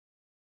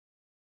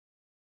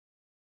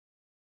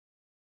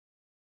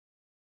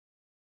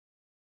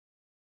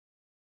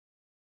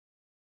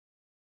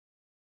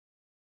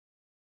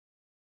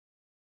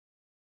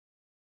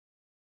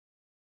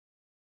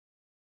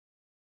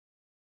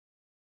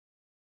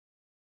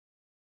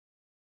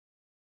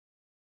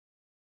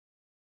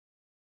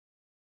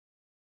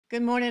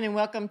Good morning and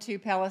welcome to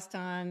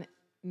Palestine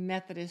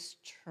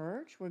Methodist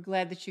Church. We're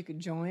glad that you could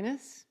join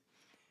us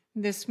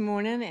this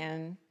morning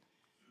and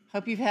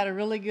hope you've had a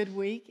really good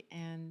week,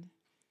 and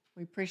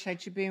we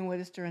appreciate you being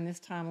with us during this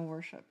time of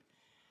worship.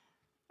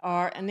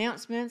 Our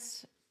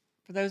announcements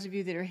for those of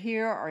you that are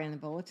here are in the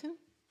bulletin.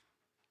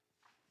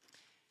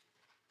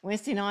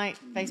 Wednesday night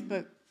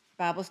Facebook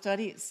Bible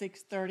study at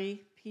 6:30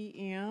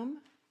 p.m.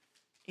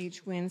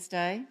 each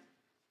Wednesday.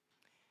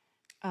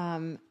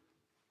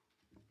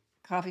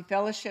 Coffee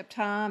fellowship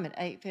time at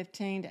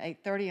 8:15 to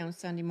 8:30 on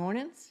Sunday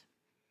mornings.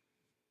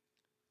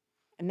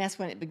 And that's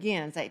when it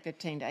begins,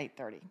 8:15 to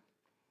 8:30.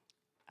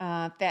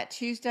 That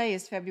Tuesday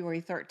is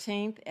February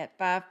 13th at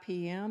 5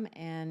 p.m.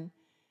 And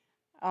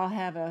I'll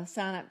have a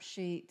sign-up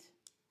sheet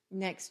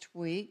next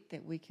week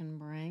that we can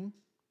bring.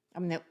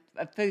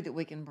 Food that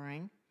we can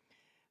bring.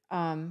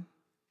 And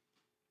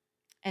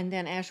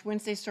then Ash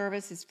Wednesday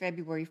service is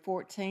February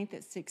 14th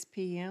at 6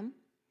 p.m.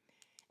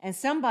 And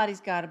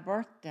somebody's got a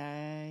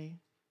birthday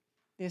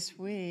this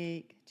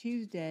week,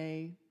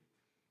 Tuesday.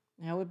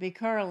 That would be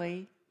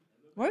Curly.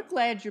 We're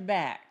glad you're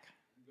back.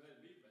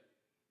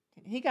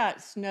 He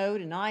got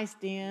snowed and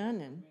iced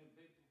in,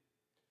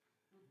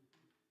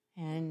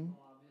 and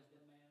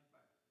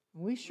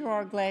we sure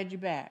are glad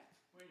you're back.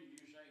 When did you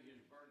say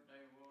his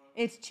birthday was?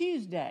 It's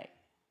Tuesday.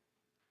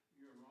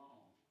 You're wrong.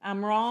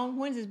 I'm wrong?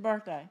 When's his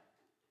birthday?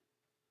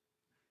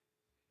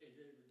 It is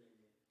the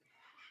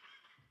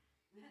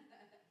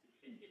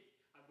day.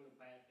 I'm going to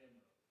pass him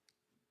up.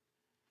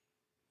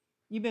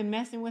 You been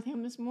messing with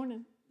him this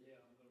morning? Yeah,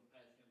 I'm going to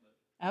pass him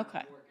up.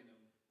 Okay. I'm working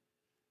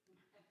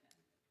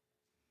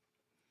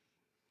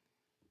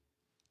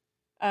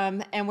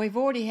on it. And we've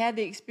already had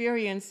the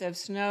experience of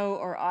snow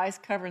or ice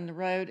covering the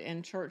road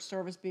and church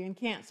service being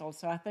canceled,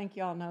 so I think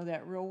y'all know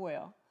that real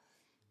well.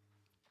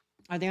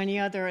 Are there any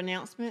other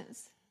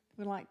announcements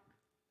we'd like?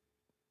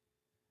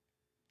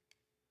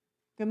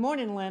 Good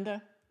morning,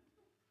 Linda.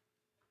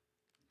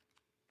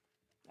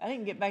 I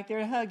didn't get back there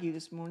to hug you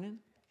this morning.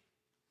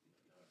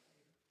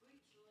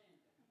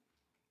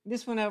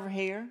 This one over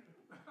here.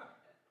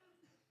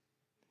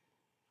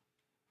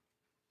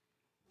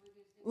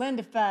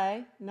 Linda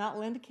Faye, not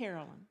Linda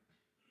Carolyn.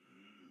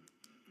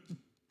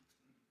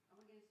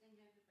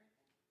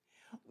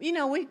 You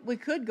know, we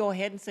could go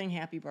ahead and sing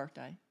happy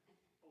birthday.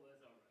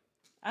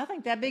 I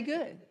think that'd be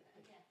good.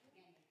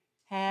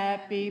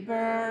 Happy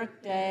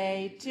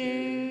birthday to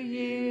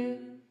you.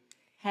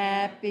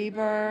 Happy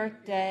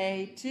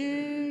birthday to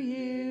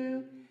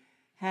you.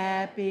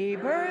 Happy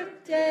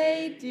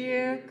birthday,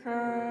 dear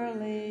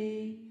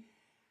Curly.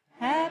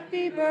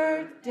 Happy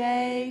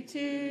birthday to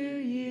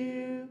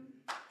you.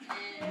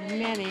 And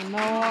many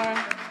more.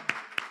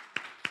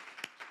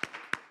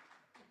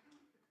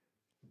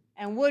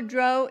 And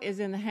Woodrow is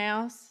in the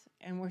house,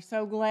 and we're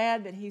so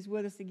glad that he's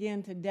with us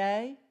again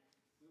today.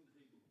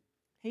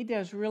 He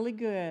does really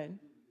good.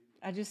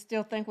 I just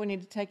still think we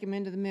need to take him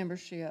into the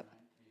membership.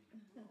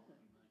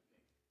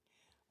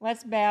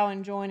 Let's bow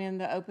and join in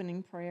the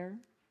opening prayer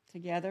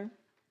together.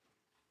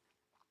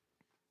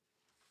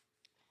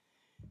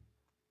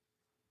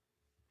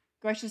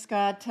 Gracious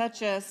God,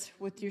 touch us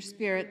with your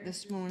Spirit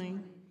this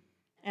morning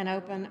and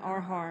open our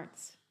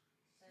hearts.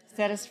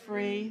 Set us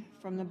free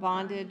from the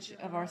bondage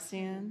of our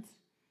sins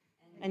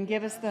and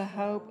give us the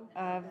hope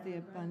of the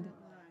abundant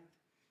life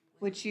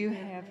which you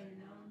have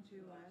known to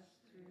us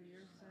through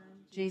your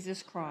Son,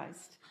 Jesus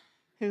Christ,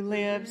 who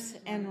lives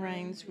and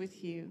reigns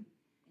with you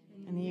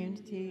in the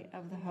unity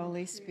of the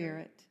Holy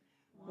Spirit,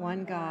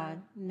 one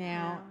God,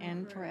 now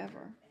and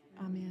forever.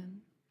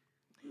 Amen.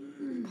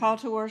 Call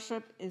to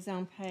worship is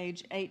on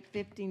page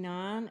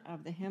 859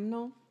 of the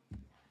hymnal.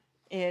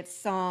 It's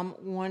Psalm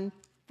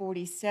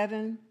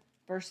 147,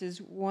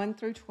 verses 1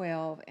 through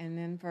 12, and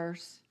then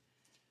verse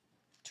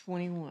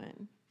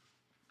 21.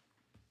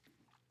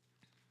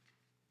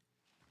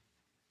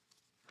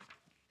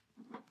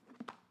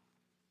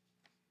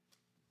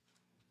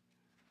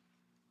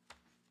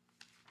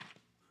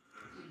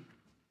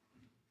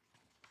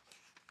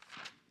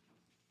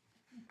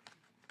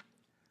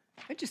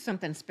 There's just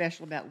something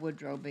special about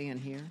Woodrow being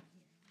here.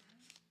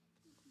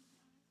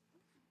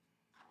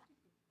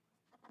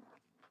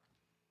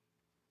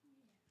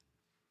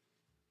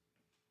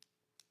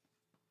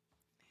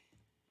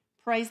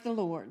 Praise the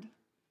Lord,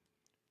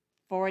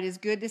 for it is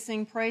good to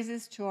sing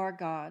praises to our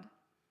God.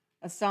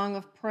 A song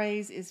of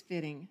praise is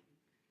fitting.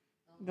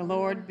 The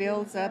Lord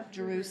builds up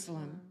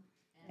Jerusalem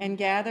and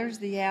gathers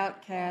the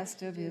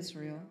outcast of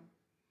Israel.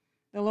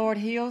 The Lord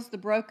heals the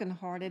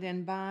brokenhearted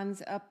and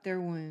binds up their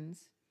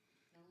wounds.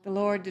 The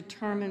Lord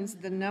determines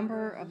the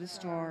number of the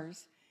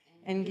stars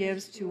and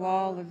gives to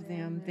all of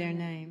them their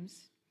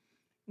names.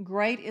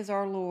 Great is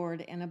our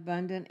Lord and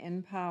abundant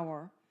in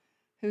power,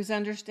 whose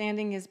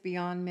understanding is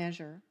beyond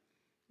measure.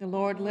 The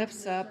Lord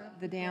lifts up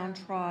the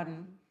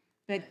downtrodden,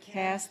 but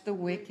casts the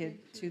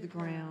wicked to the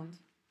ground.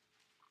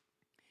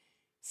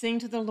 Sing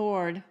to the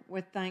Lord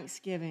with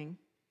thanksgiving.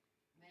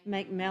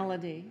 Make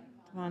melody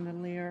upon the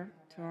lyre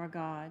to our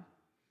God,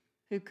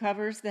 who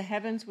covers the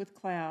heavens with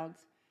clouds,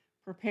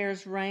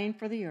 prepares rain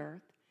for the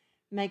earth,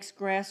 makes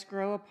grass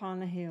grow upon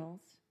the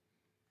hills.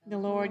 The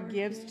Lord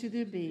gives to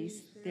the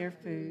beasts their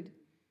food,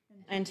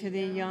 and to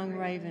the young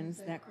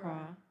ravens that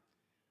cry.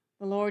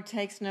 The Lord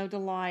takes no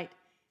delight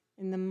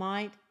in the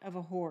might of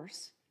a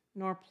horse,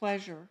 nor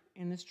pleasure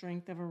in the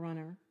strength of a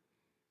runner.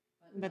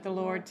 But the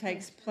Lord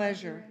takes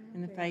pleasure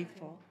in the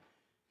faithful,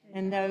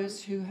 and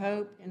those who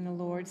hope in the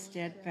Lord's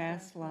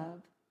steadfast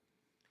love.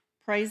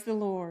 Praise the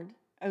Lord,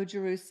 O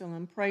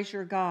Jerusalem. Praise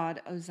your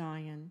God, O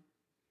Zion.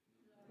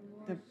 The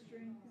Lord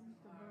strengthens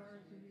the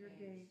bars of your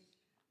gates,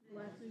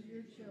 blesses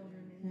your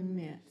children In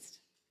the midst.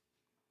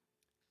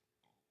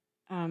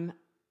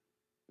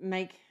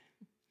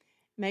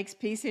 Makes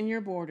peace in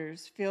your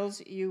borders,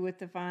 fills you with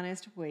the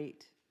finest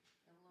wheat.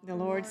 The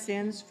Lord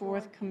sends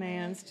forth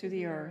commands to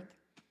the earth.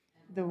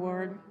 The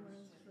Lord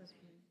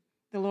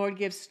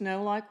gives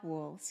snow like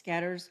wool,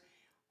 scatters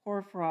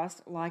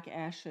hoarfrost like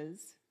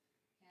ashes,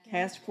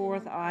 casts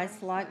forth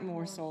ice like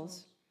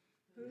morsels.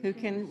 Who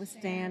can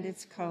withstand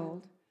its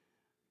cold?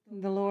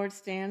 The Lord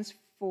sends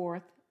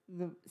forth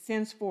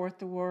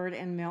the word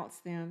and melts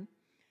them,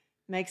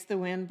 makes the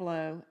wind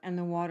blow and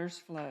the waters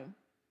flow.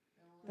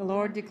 The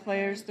Lord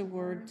declares the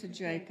word to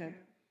Jacob,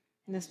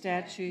 and the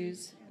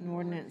statutes and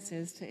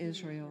ordinances to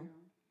Israel.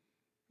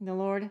 The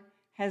Lord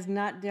has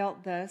not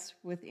dealt thus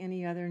with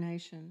any other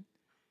nation.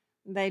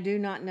 They do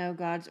not know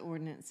God's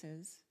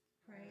ordinances.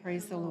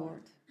 Praise the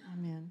Lord.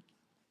 Amen.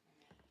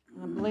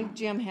 I believe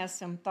Jim has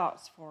some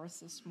thoughts for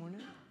us this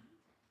morning.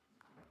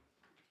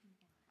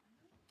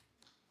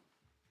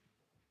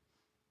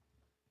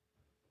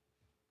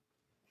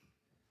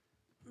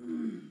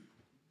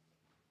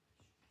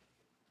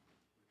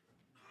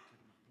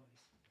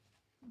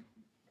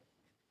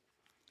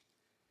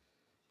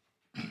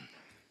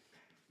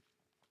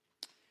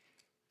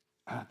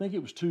 I think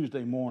it was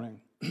Tuesday morning.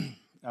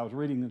 I was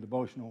reading the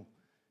devotional,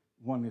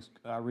 one that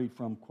I read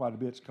from quite a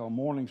bit. It's called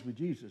Mornings with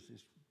Jesus.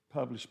 It's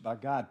published by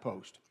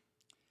Guidepost.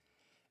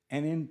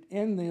 And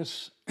in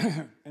this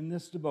in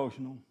this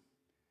devotional,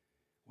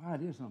 wow,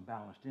 it is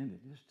unbalanced, isn't it?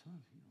 Just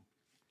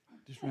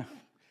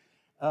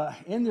tons,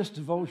 in this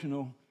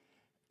devotional,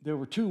 there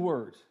were two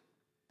words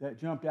that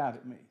jumped out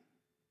at me.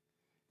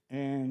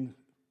 And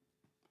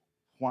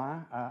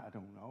why, I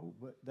don't know,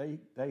 but they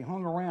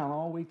hung around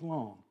all week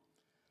long.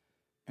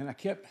 And I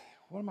kept,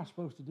 what am I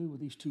supposed to do with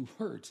these two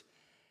words?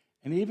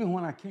 And even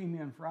when I came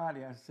in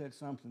Friday, I said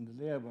something to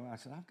Deb, and I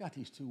said, I've got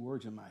these two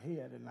words in my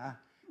head, and I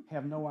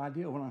have no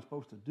idea what I'm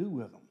supposed to do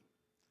with them.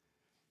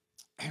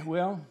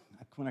 Well,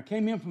 when I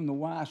came in from the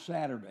Y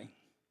Saturday,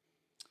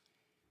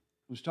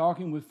 I was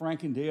talking with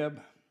Frank and Deb,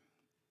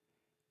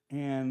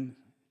 and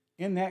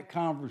in that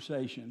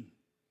conversation,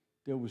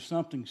 there was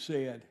something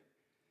said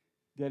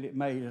that it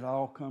made it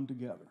all come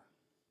together.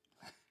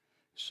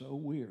 So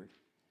weird.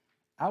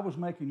 I was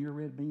making your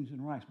red beans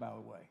and rice, by the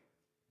way.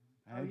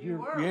 I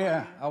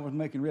was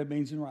making red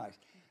beans and rice.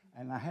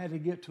 And I had to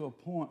get to a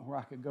point where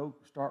I could go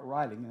start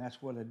writing, and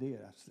that's what I did.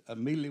 I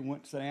immediately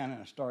went down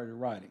and I started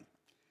writing.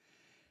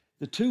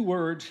 The two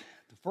words,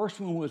 the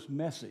first one was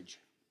message.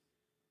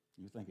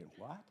 You're thinking,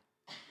 what?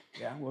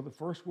 Yeah, well, the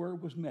first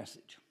word was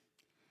message.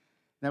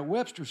 Now,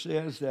 Webster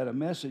says that a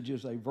message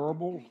is a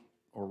verbal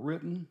or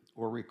written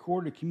or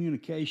recorded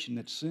communication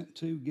that's sent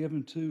to,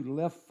 given to,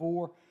 left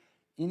for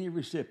any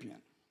recipient.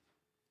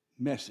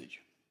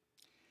 Message.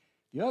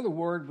 The other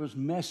word was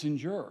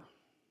messenger.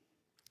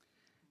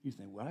 You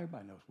think, well,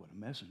 everybody knows what a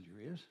messenger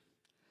is.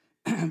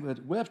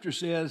 But Webster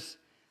says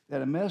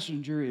that a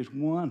messenger is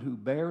one who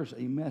bears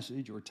a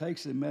message or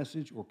takes a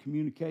message or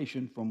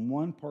communication from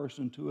one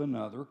person to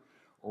another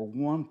or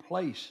one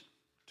place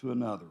to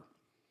another.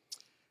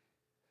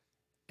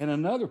 In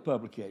another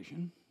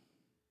publication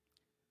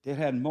that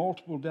had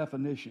multiple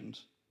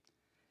definitions,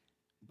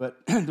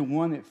 but the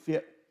one that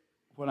fit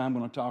what I'm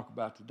going to talk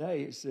about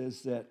today, it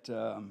says that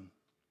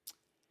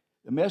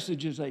the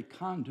message is a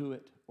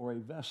conduit or a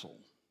vessel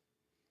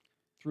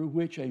through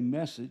which a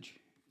message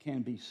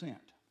can be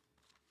sent.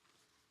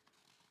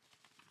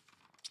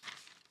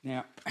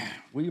 Now,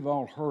 we've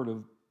all heard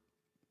of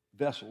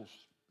vessels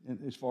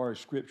as far as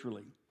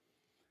scripturally.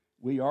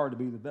 We are to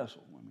be the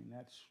vessel. I mean,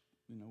 that's,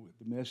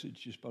 the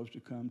message is supposed to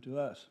come to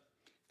us,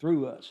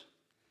 through us.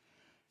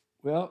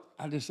 Well,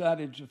 I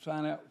decided to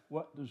find out,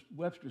 what does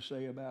Webster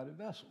say about a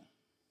vessel?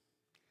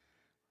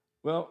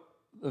 Well,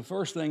 the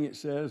first thing it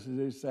says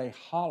is it's a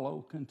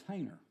hollow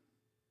container.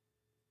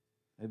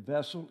 A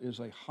vessel is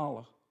a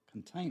hollow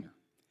container,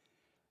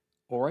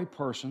 or a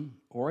person,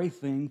 or a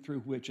thing through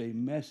which a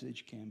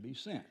message can be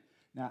sent.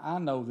 Now, I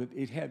know that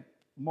it had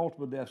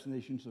multiple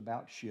definitions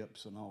about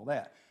ships and all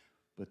that,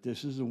 but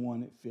this is the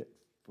one that fit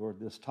for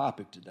this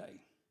topic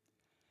today.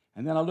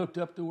 And then I looked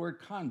up the word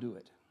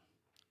conduit.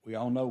 We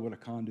all know what a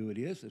conduit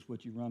is. It's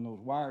what you run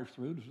those wires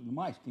through so the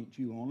mice can't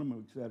chew on them,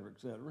 et cetera,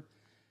 et cetera.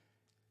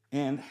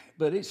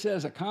 But it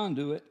says a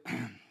conduit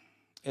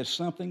is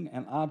something,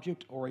 an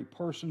object, or a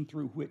person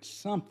through which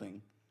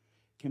something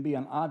can be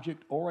an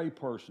object or a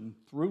person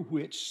through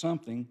which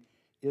something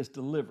is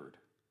delivered.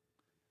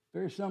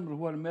 Very similar to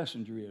what a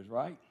messenger is,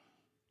 right?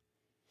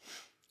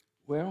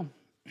 Well,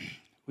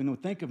 when we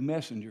think of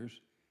messengers,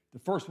 The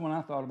first one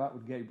I thought about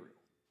was Gabriel,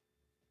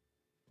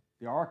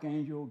 the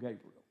archangel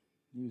Gabriel.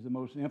 He's the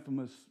most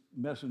infamous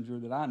messenger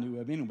that I knew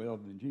of anyway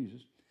other than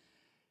Jesus.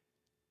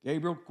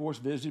 Gabriel, of course,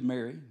 visited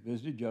Mary,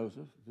 visited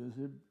Joseph,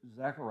 visited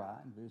Zechariah,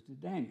 and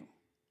visited Daniel.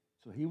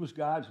 So he was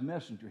God's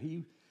messenger.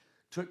 He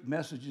took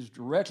messages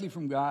directly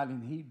from God,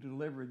 and he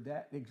delivered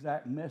that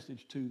exact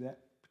message to that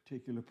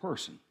particular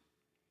person.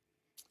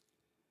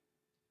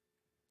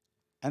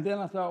 And then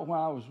I thought,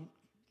 while I was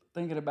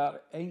thinking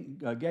about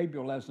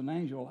Gabriel as an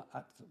angel, I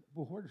thought,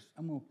 well,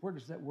 where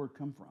does that word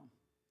come from?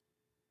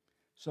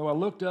 So I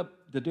looked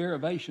up the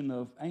derivation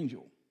of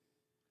angel.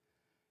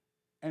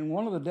 And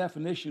one of the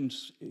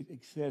definitions,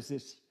 it says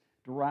it's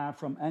derived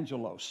from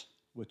angelos,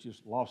 which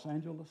is Los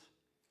Angeles.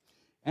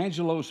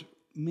 Angelos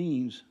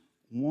means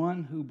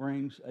one who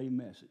brings a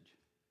message.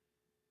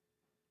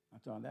 I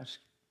thought that's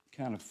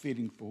kind of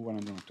fitting for what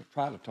I'm going to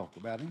try to talk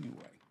about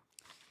anyway.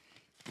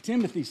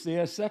 Timothy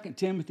says, 2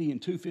 Timothy in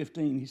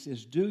 2:15, he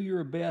says, do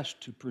your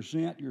best to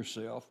present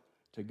yourself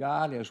to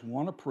God as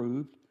one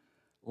approved,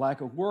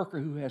 like a worker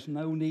who has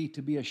no need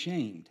to be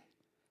ashamed,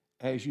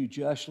 as you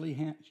justly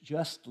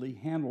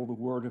handle the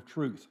word of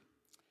truth.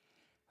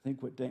 I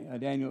think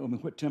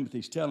what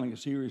Timothy's telling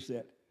us here is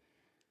that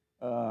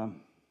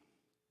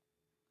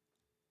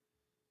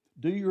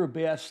do your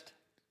best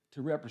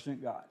to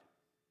represent God.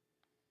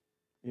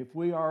 If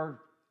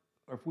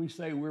we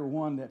say we're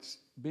one that's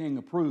being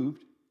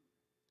approved,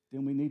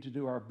 then we need to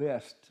do our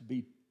best to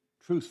be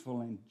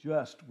truthful and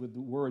just with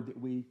the word that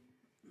we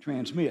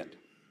transmit.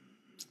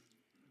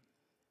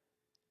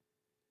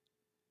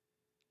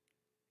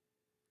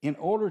 In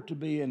order to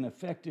be an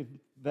effective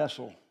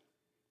vessel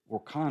or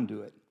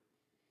conduit,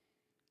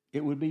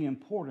 it would be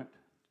important,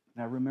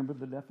 now remember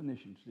the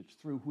definitions, it's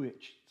through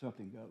which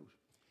something goes.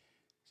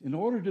 In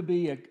order to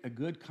be a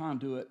good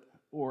conduit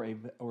or a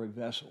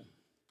vessel,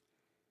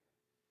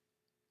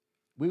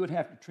 we would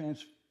have to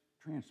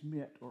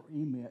transmit or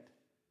emit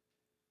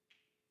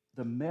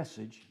the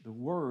message, the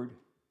word,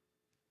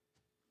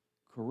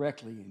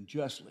 correctly and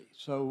justly.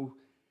 So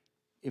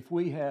if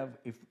we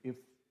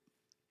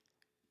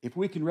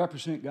can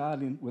represent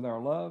God with our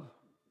love,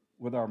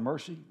 with our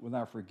mercy, with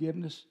our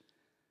forgiveness,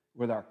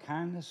 with our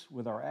kindness,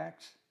 with our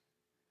acts,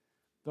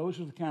 those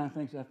are the kind of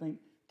things I think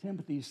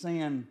Timothy's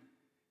saying,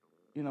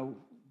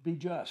 be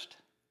just.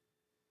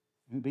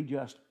 And be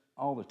just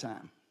all the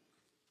time.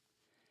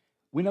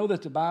 We know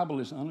that the Bible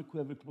is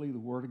unequivocally the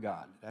Word of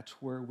God. That's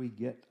where we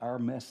get our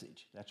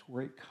message. That's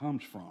where it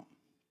comes from.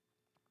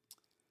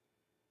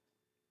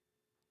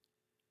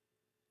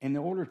 In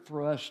order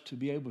for us to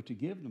be able to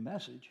give the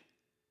message,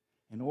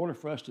 in order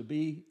for us to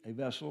be a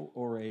vessel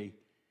or a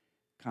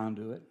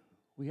conduit,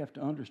 we have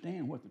to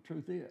understand what the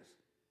truth is.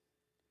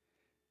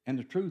 And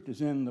the truth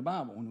is in the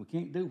Bible. When we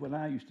can't do what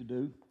I used to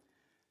do,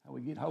 I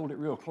would hold it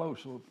real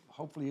close, so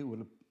hopefully it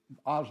would,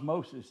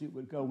 osmosis, it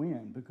would go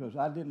in, because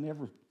I didn't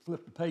ever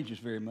flip the pages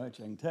very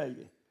much, I can tell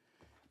you.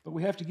 But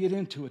we have to get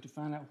into it to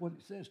find out what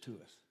it says to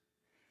us.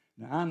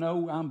 Now, I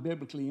know I'm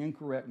biblically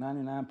incorrect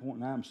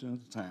 99.9%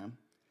 of the time,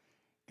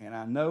 and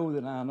I know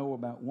that I know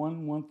about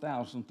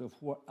 1/1000th of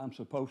what I'm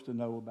supposed to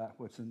know about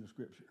what's in the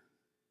Scripture.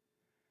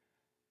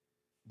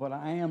 But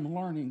I am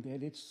learning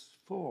that it's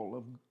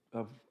full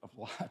of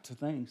lots of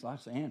things,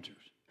 lots of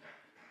answers.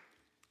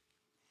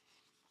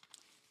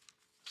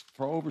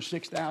 For over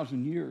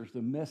 6,000 years,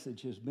 the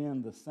message has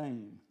been the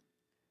same.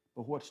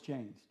 But what's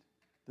changed?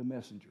 The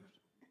messengers.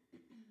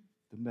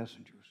 The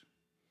messengers.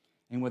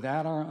 And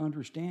without our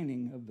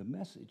understanding of the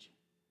message,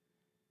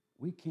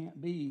 we can't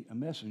be a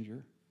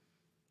messenger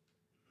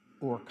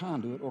or a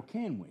conduit, or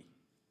can we?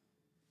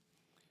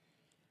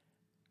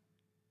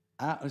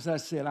 As I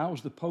said, I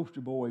was the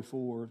poster boy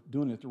for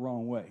doing it the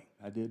wrong way.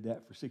 I did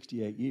that for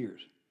 68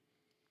 years.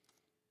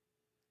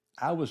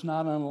 I was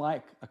not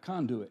unlike a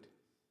conduit.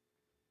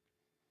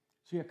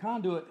 See, a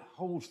conduit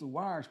holds the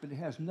wires, but it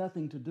has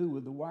nothing to do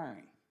with the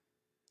wiring.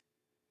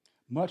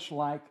 Much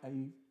like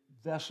a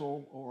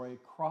vessel or a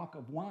crock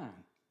of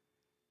wine.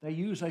 They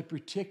use a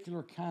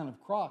particular kind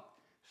of crock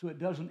so it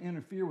doesn't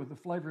interfere with the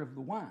flavor of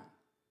the wine.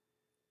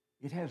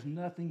 It has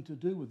nothing to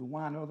do with the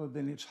wine other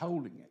than it's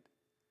holding it.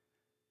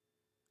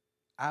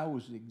 I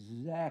was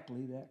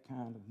exactly that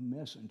kind of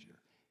messenger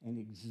and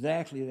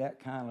exactly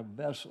that kind of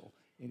vessel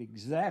and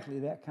exactly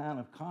that kind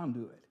of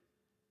conduit.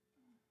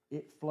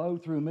 It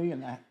flowed through me,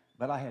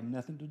 but I had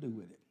nothing to do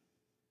with it.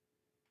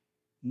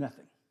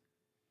 Nothing.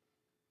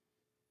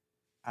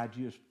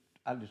 It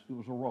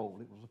was a role.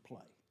 It was a play.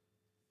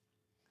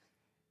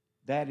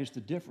 That is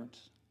the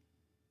difference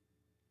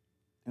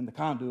in the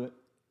conduit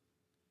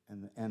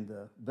and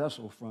the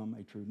vessel from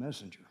a true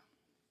messenger.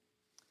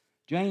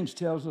 James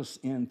tells us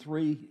in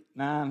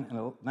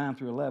 3:9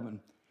 through 11,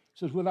 it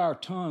says, with our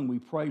tongue we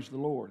praise the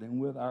Lord,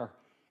 and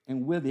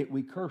with it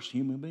we curse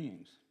human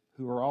beings,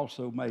 who are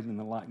also made in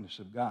the likeness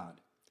of God.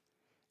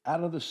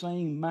 Out of the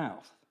same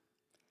mouth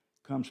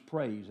comes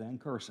praise and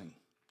cursing.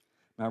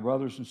 My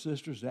brothers and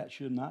sisters, that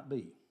should not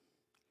be.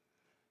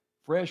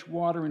 Fresh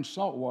water and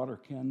salt water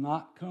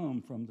cannot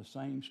come from the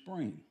same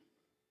spring.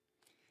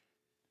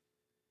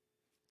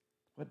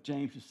 what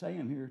James is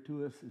saying here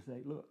to us is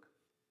that, look,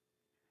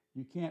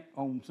 you can't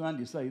on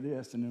Sunday say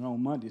this and then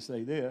on Monday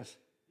say this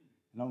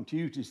and on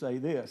Tuesday say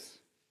this.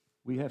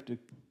 We have to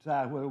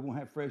decide whether we want to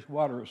have fresh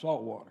water or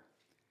salt water.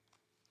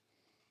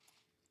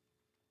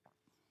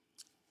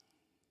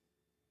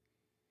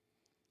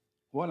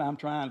 What I'm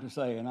trying to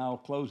say, and I'll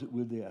close it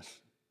with this,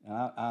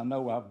 and I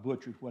know I've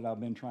butchered what I've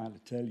been trying to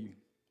tell you.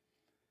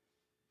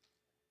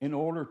 In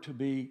order to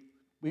be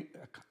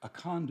a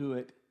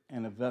conduit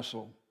and a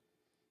vessel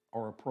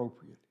are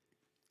appropriate.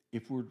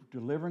 If we're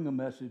delivering a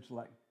message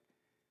like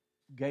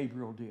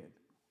Gabriel did,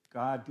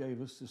 God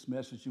gave us this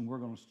message and we're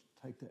going to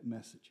take that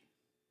message.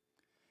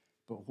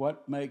 But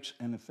what makes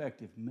an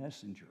effective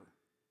messenger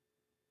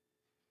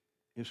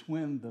is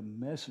when the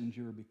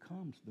messenger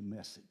becomes the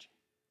message.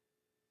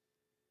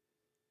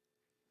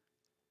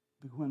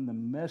 When the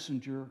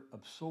messenger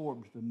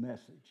absorbs the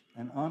message,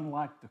 and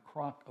unlike the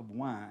crock of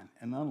wine,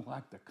 and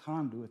unlike the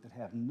conduit that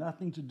have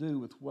nothing to do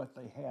with what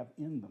they have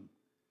in them,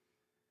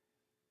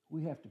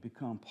 we have to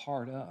become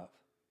part of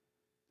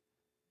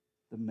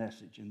the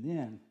message, and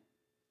then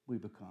we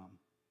become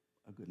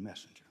a good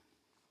messenger.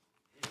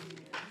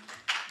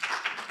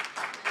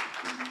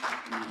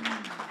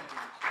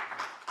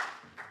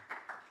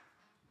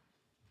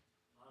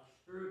 My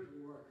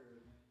spiritual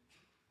worker,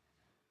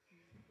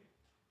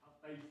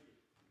 I faced it.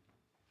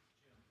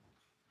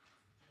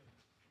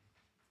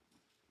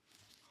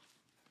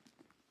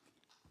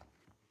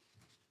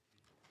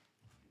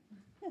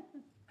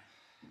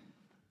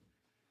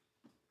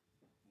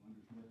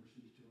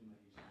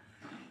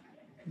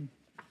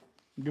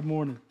 Good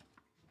morning.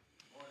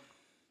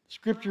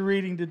 Scripture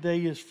reading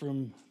today is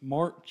from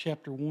Mark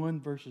chapter 1,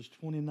 verses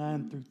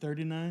 29 through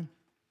 39.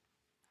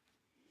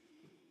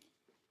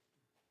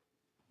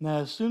 Now,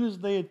 as soon as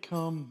they had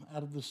come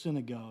out of the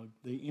synagogue,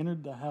 they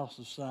entered the house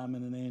of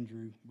Simon and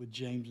Andrew with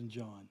James and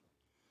John.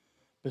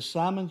 But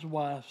Simon's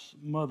wife's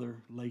mother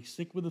lay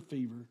sick with a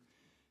fever,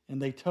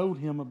 and they told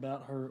him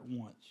about her at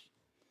once.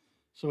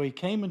 So he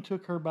came and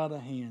took her by the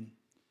hand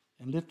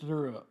and lifted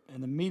her up,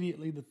 and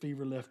immediately the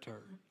fever left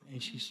her,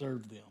 and she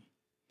served them.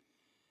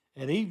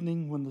 At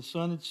evening, when the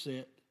sun had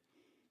set,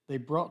 they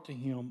brought to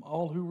him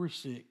all who were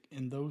sick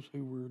and those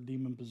who were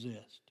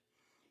demon-possessed,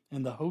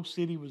 and the whole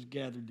city was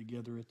gathered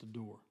together at the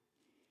door.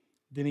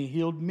 Then he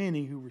healed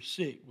many who were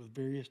sick with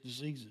various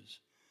diseases,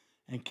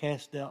 and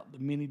cast out the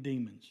many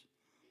demons,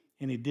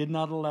 and he did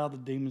not allow the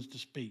demons to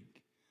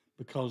speak,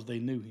 because they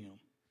knew him.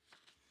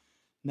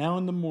 Now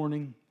in the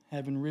morning,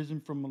 having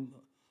risen from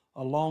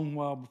a long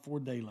while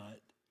before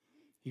daylight,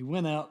 he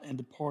went out and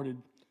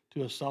departed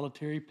to a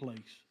solitary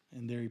place,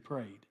 and there he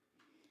prayed.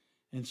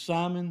 And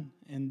Simon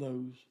and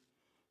those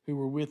who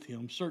were with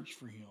him searched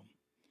for him.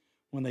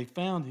 When they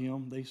found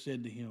him, they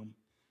said to him,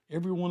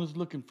 "Everyone is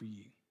looking for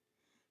you."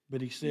 But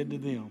he said to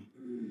them,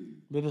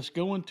 "Let us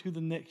go into the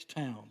next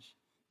towns,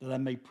 that I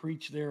may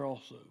preach there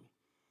also.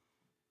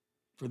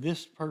 For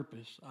this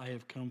purpose I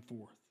have come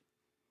forth."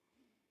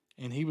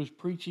 And he was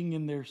preaching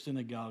in their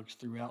synagogues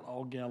throughout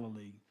all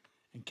Galilee,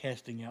 and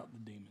casting out the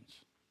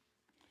demons.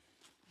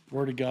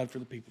 Word of God for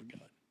the people of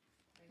God.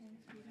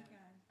 Thanks be to God.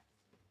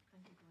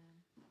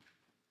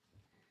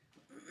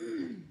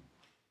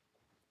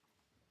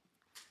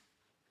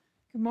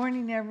 Good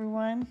morning,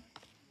 everyone. Good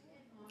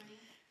morning.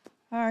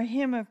 Our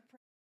hymn of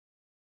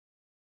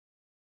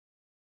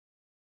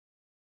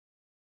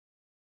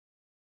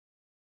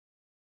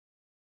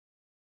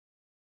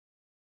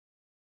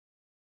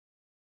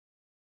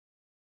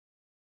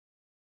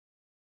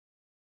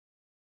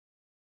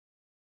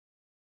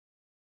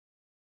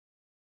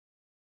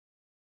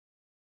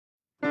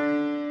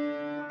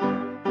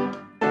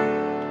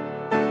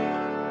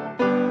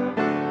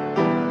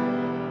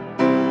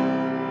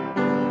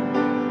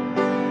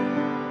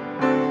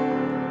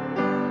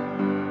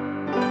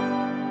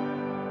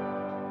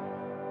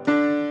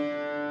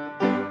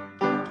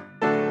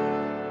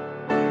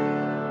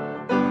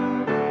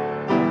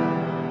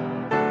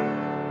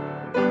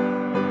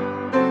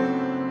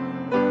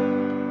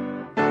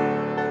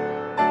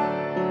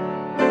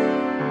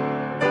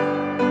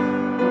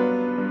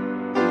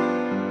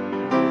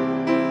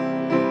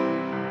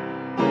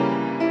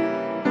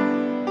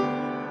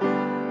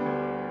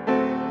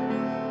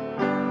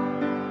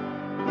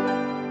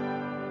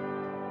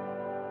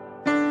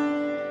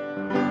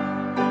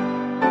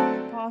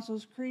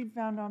Apostles' Creed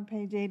found on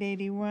page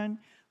 881,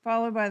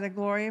 followed by the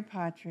Gloria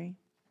Patri.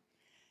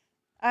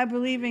 I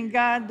believe in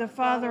God, the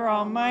Father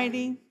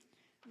Almighty,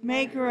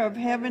 maker of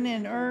heaven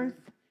and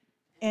earth,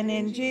 and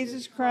in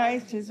Jesus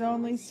Christ, his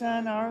only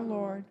Son, our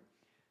Lord,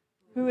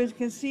 who was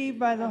conceived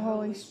by the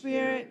Holy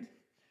Spirit,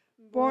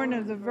 born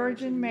of the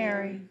Virgin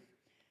Mary,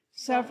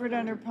 suffered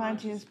under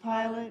Pontius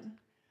Pilate,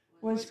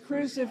 was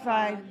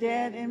crucified,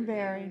 dead, and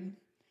buried.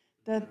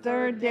 The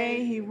third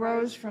day he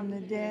rose from the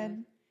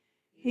dead.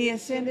 He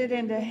ascended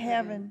into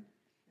heaven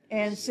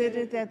and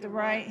sitteth at the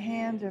right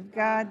hand of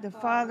God the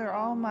Father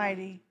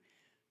Almighty.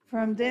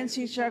 From thence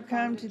he shall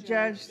come to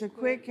judge the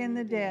quick and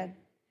the dead.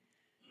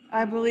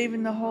 I believe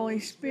in the Holy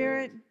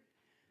Spirit,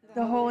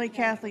 the Holy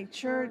Catholic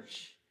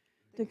Church,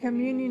 the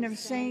communion of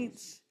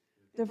saints,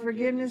 the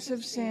forgiveness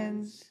of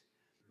sins,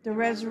 the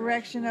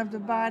resurrection of the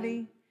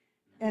body,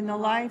 and the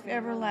life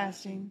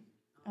everlasting.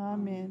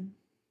 Amen.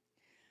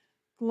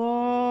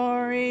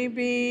 Glory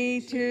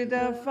be to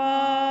the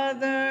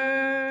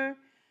Father,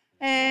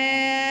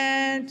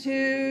 and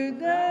to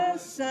the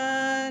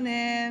Son,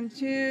 and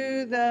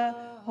to the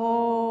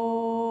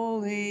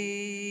Holy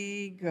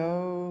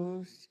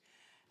Ghost,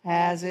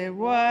 as it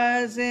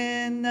was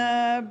in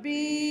the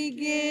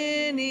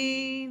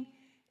beginning,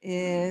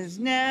 is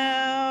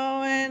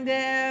now, and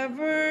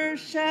ever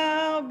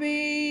shall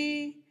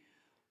be,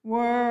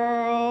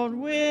 world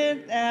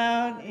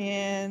without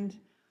end.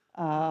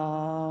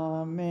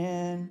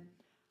 Amen.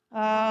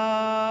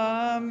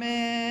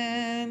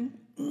 Amen.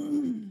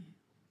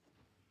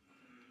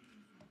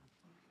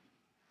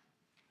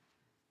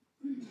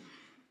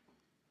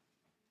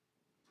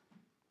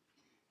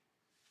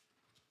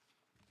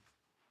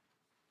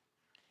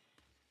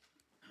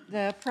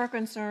 The prayer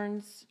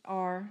concerns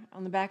are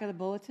on the back of the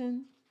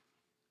bulletin.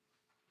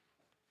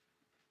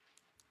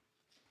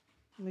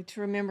 We need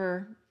to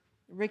remember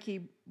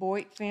Ricky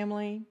Boyd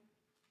family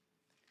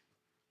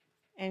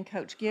and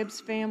Coach Gibbs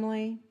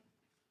family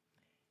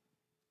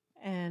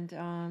and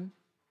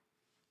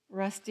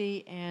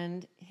Rusty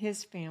and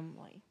his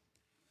family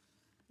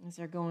as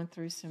they're going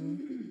through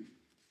some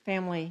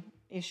family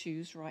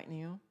issues right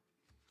now.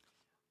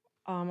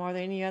 Are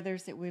there any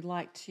others that we'd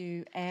like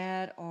to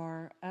add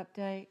or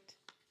update?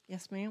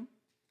 Yes, ma'am?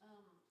 My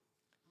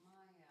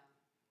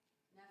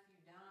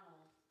nephew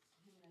Donald,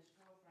 him and his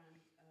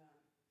girlfriend,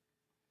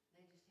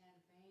 they just had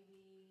a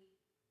baby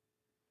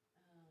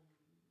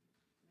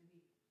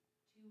maybe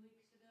 2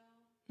 weeks ago,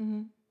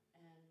 Mm-hmm. and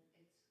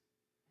it's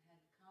had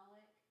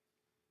colic,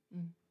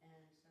 Mm.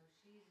 and so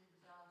she's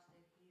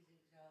exhausted, he's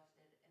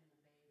exhausted, and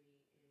the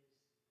baby is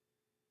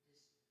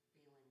just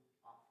feeling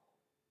awful.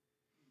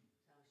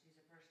 So she's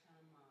a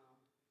first-time mom,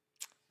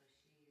 so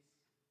she's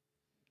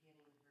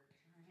getting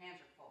her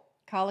hands are full.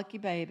 Colicky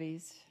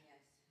babies. Yes.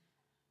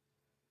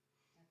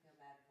 I feel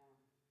bad for him.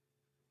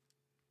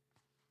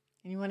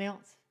 Anyone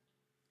else?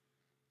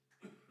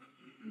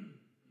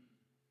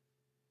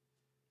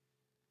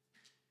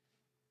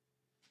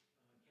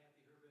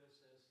 Kathy Herbert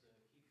says to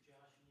keep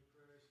Josh in your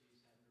prayers.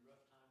 He's having a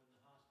rough time in the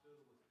hospital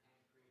with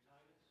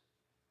pancreatitis.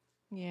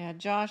 Yeah,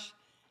 Josh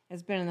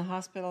has been in the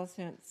hospital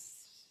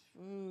since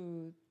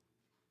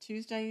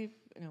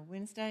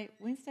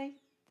Wednesday?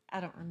 I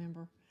don't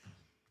remember.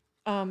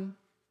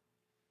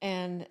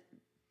 And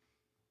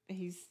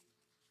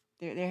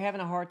they're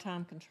having a hard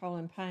time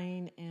controlling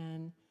pain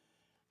and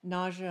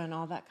nausea and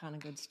all that kind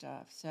of good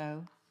stuff.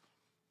 So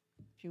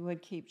if you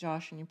would keep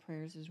Josh in your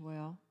prayers as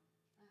well.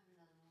 I have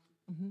another one.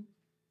 Mm-hmm.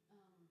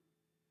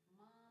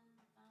 Mom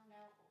found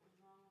out what was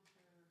wrong with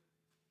her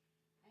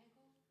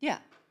ankle,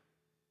 Yeah.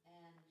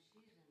 and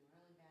she's in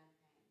really bad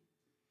pain.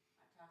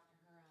 I talked to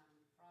her on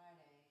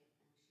Friday, and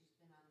she's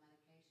been on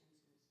medication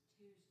since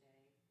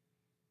Tuesday,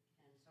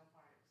 and so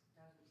far it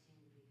doesn't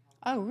seem to be helping.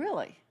 Oh,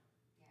 really?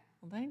 Yeah.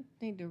 Well, they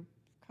need to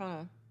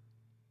kind of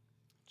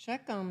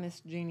check on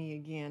Miss Jeannie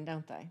again,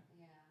 don't they?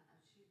 Yeah,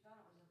 she thought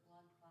it was a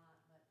blood clot,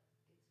 but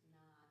it's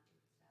not.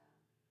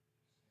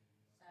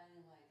 It's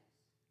cellulitis.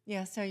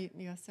 Yeah,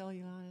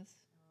 cellulitis. So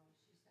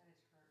she said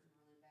it's hurting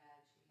really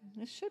bad. She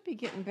has. It should be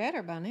getting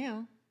better by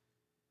now.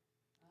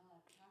 Well, I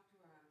talked to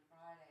her on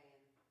Friday,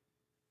 and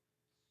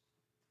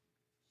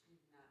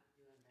she's not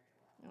doing very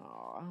well.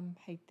 Oh, I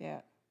hate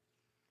that.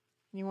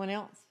 Anyone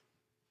else?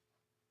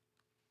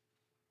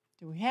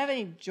 Do we have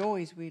any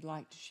joys we'd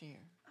like to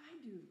share? I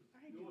do.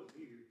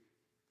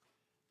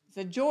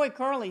 So Joy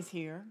Curley's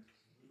here.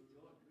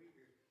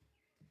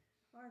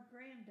 Our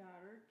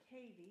granddaughter,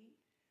 Katie,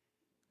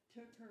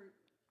 took her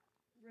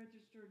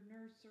registered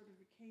nurse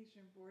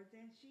certification board,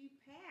 and she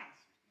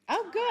passed.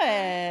 Oh,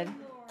 good.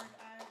 Lord,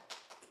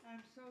 I'm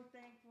so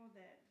thankful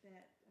that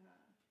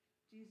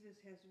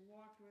Jesus has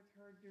walked with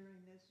her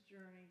during this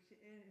journey.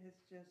 It has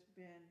just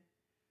been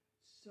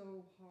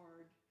so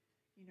hard.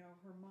 You know,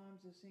 her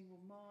mom's a single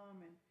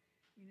mom, and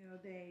you know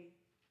they've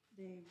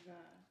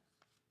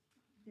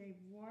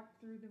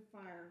walked through the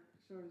fire,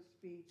 so to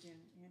speak,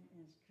 and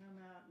has come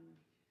out. And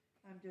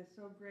I'm just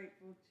so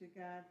grateful to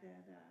God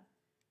that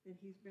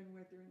He's been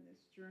with her in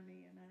this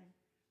journey, and I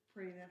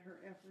pray that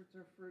her efforts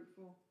are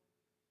fruitful.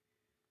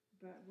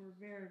 But we're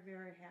very,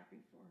 very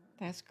happy for her.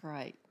 That's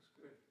great.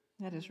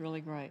 That is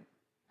really great.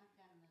 I've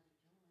got another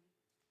joy.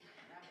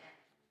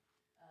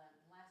 The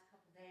last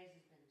couple of days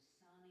has been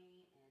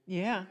sunny and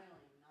Yeah.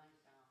 really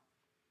nice out.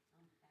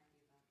 I'm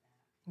happy about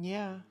that.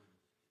 Yeah.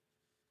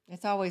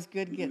 It's always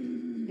good to get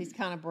these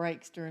kind of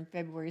breaks during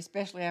February,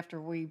 especially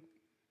after we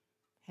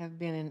have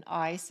been in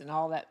ice and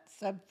all that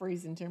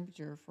sub-freezing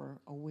temperature for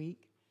a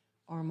week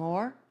or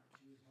more.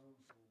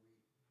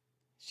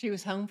 She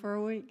was home for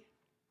a week.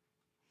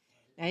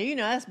 Now, you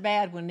know that's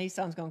bad when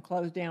Nissan's going to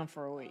close down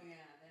for a week. Oh, yeah,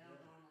 they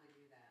don't normally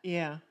do that.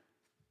 Yeah.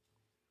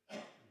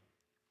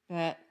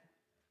 But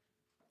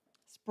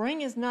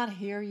spring is not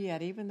here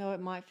yet, even though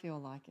it might feel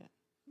like it.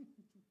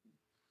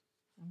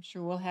 I'm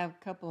sure we'll have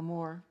a couple of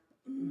more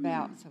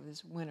bouts of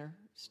this winter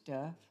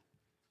stuff.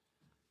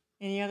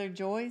 Any other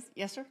joys?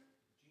 Yes, sir?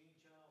 Jean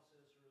Child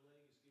says her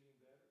leg is getting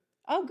better.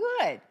 Oh,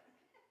 good.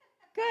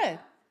 Good.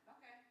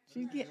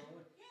 She's get,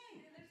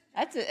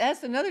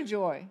 that's another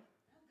joy.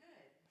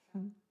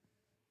 I'd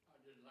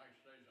just like to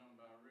say something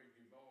about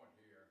Ricky Boyd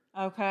here.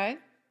 Okay.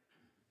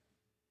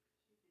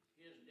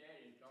 His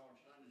daddy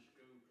taught Sunday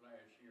school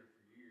class here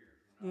for years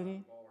Did when I he?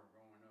 was a boy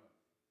growing up.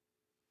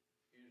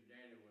 His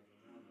daddy was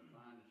one of the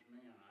finest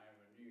men I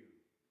ever knew.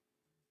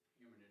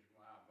 Him and his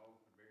wife both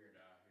are buried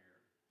out here.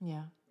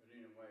 Yeah. But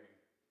anyway,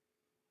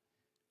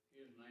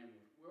 his name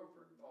was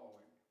Wilford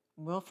Boyd,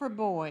 Wilford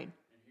Boyd.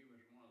 and he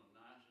was one of the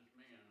nicest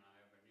men I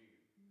ever knew.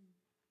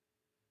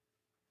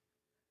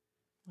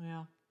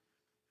 Well.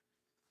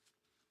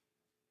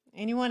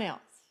 Anyone else?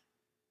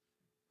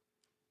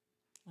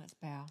 Let's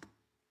bow.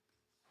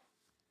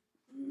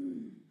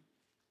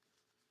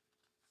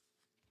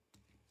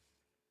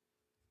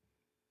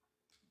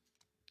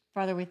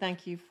 Father, we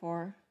thank you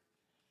for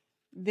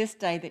this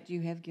day that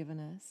you have given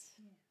us.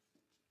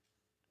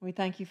 We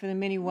thank you for the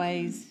many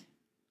ways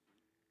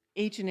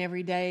each and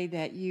every day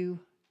that you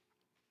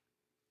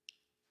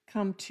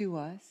come to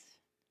us,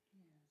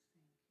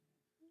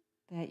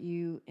 that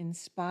you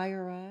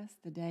inspire us,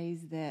 the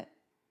days that,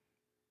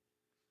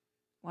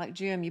 like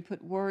Jim, you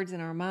put words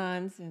in our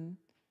minds and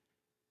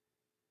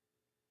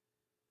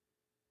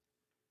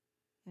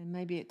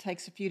maybe it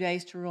takes a few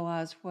days to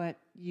realize what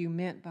you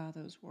meant by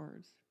those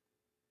words.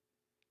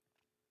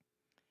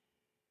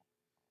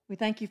 We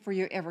thank you for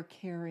your ever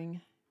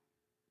caring.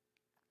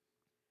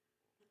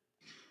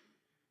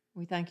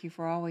 We thank you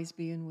for always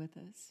being with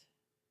us.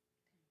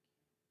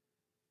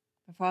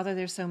 But Father,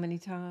 there's so many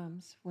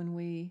times when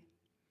we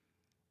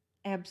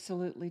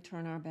absolutely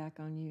turn our back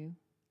on you.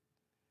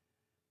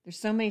 There's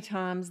so many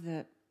times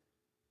that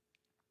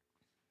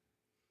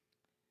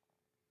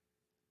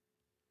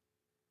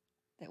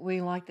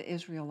we, like the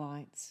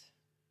Israelites,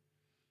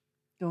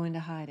 go into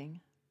hiding.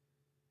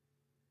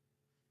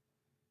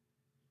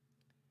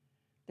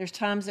 There's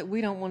times that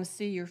we don't want to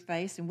see your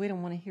face and we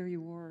don't want to hear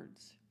your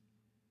words.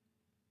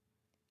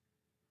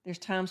 There's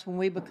times when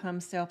we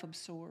become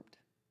self-absorbed.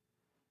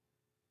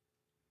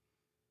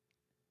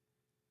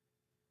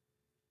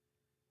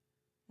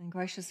 And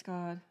gracious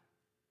God,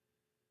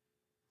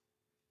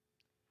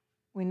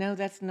 we know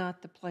that's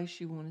not the place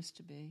you want us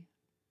to be.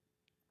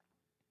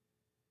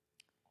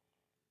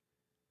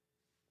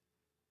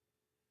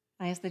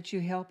 I ask that you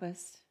help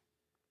us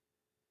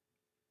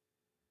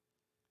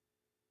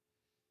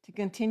to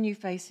continue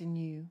facing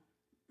you.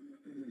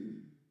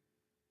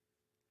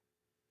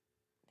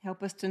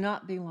 Help us to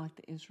not be like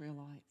the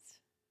Israelites.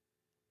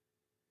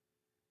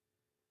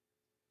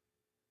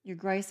 Your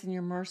grace and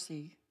your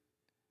mercy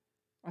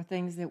are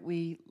things that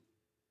we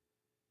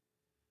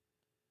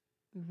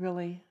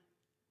really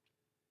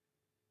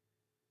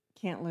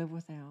can't live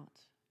without.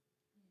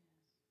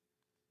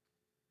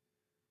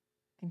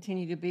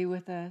 Continue to be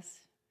with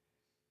us,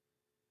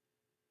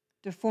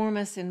 to form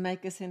us and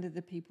make us into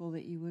the people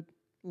that you would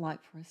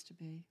like for us to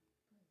be.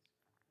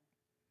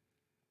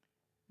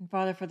 And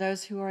Father, for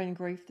those who are in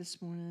grief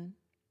this morning,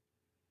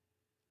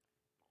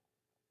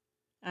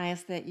 I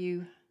ask that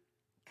you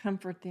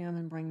comfort them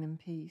and bring them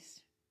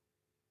peace.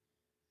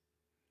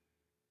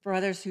 For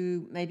others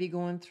who may be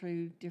going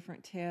through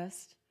different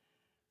tests,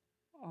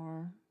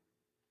 or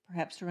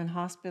perhaps are in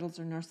hospitals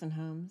or nursing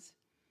homes,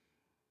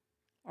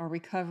 or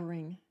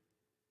recovering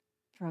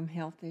from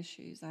health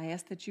issues, I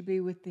ask that you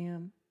be with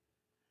them,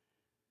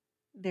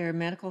 their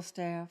medical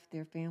staff,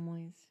 their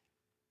families.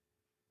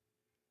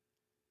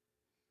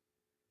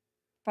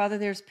 Father,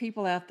 there's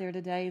people out there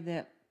today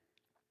that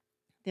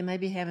they may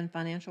be having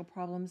financial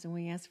problems, and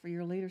we ask for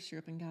your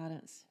leadership and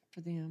guidance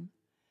for them.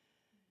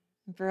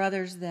 And for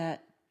others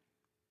that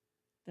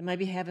may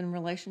be having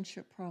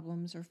relationship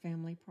problems or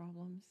family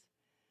problems,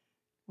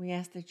 we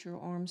ask that your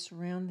arms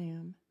surround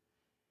them,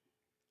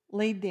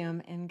 lead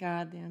them and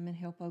guide them, and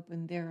help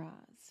open their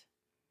eyes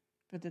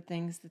for the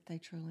things that they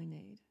truly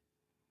need.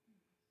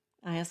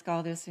 I ask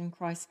all this in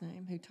Christ's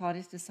name, who taught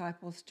his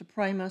disciples to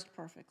pray most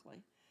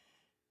perfectly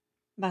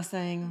by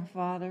saying, Our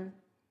Father,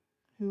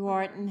 who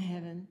art in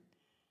heaven,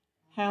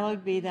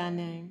 hallowed be thy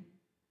name.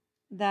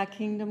 Thy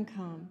kingdom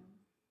come,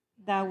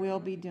 thy will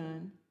be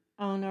done,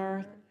 on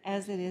earth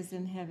as it is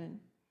in heaven.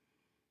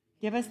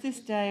 Give us this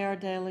day our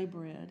daily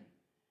bread,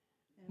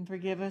 and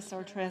forgive us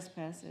our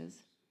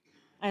trespasses,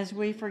 as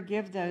we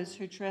forgive those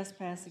who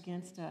trespass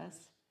against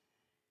us.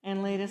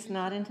 And lead us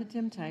not into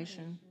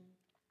temptation,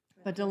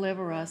 but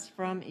deliver us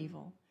from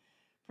evil.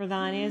 For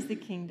thine is the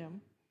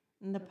kingdom,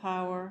 and the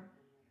power,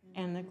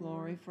 and the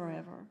glory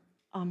forever.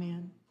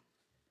 Amen.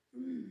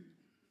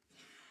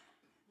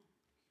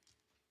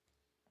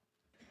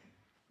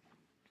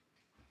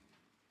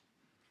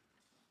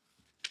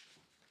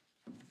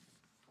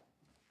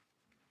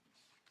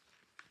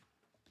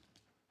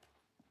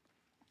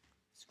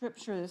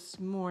 Scripture this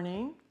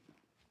morning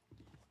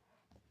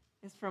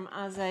is from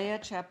Isaiah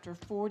chapter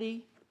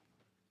 40,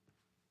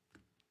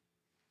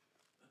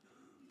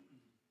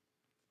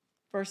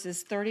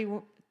 verses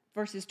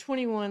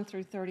 21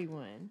 through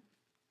 31.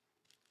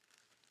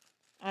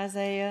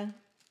 Isaiah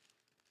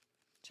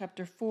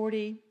chapter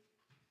 40,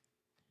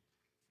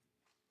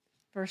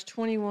 verse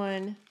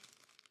 21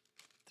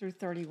 through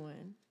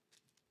 31.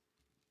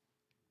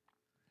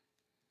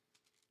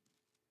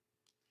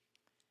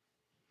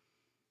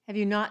 Have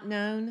you not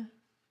known?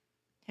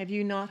 Have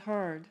you not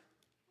heard?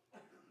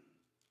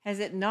 Has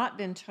it not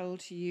been told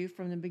to you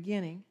from the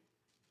beginning?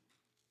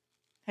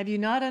 Have you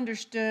not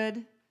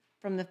understood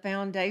from the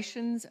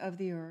foundations of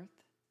the earth?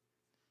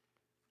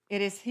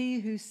 It is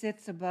he who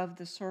sits above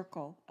the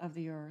circle of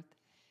the earth,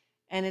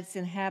 and its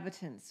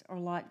inhabitants are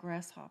like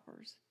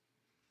grasshoppers,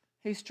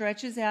 who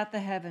stretches out the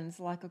heavens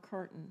like a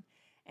curtain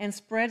and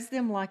spreads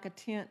them like a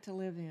tent to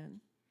live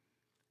in,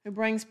 who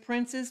brings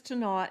princes to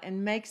naught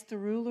and makes the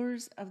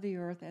rulers of the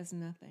earth as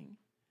nothing.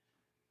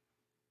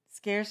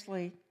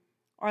 Scarcely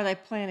are they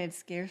planted,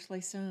 scarcely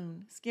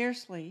sown,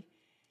 scarcely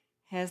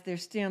has their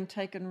stem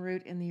taken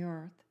root in the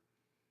earth,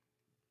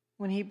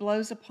 when he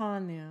blows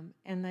upon them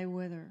and they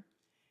wither,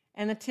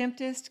 and the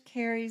tempest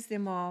carries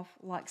them off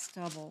like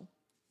stubble.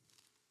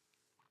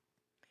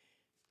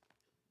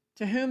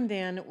 To whom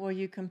then will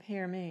you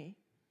compare me?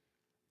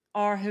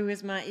 Or who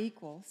is my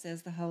equal,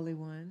 says the Holy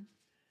One?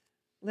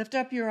 Lift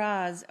up your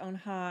eyes on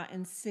high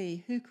and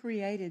see who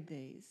created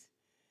these.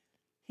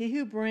 He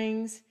who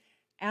brings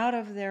out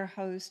of their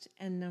host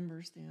and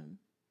numbers them,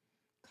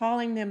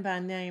 calling them by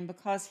name,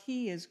 because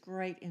he is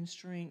great in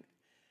strength,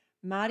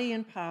 mighty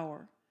in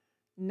power,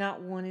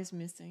 not one is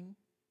missing.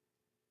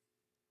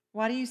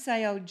 Why do you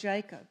say, O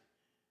Jacob,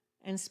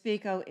 and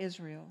speak, O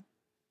Israel?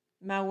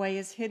 My way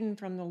is hidden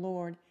from the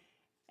Lord,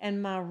 and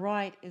my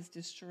right is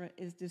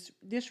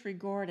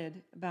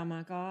disregarded by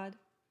my God.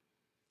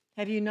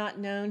 Have you not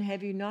known?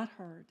 Have you not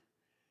heard?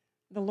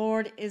 The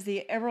Lord is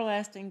the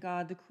everlasting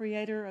God, the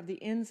creator of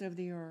the ends of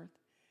the earth.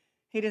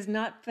 He does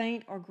not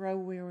faint or grow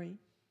weary.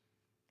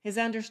 His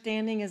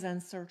understanding is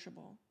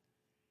unsearchable.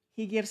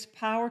 He gives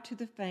power to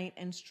the faint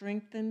and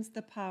strengthens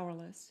the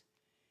powerless.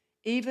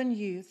 Even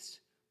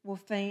youths will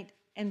faint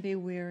and be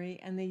weary,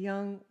 and the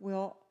young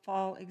will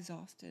fall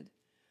exhausted.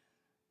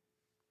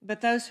 But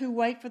those who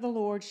wait for the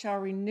Lord shall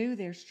renew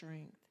their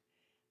strength.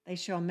 They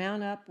shall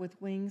mount up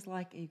with wings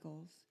like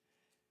eagles.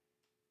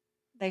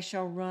 They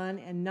shall run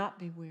and not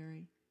be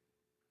weary.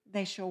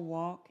 They shall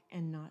walk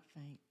and not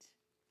faint.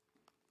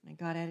 May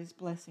God add his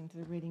blessing to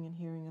the reading and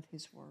hearing of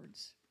his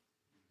words.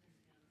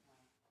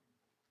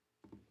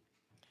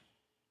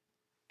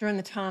 During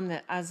the time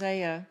that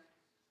Isaiah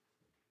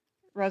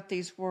wrote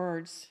these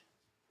words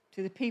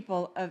to the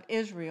people of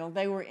Israel,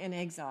 they were in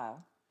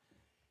exile.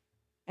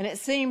 And it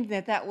seemed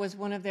that that was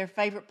one of their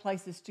favorite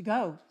places to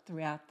go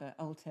throughout the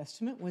Old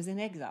Testament, was in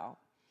exile.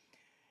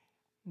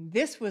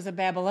 This was a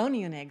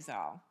Babylonian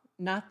exile,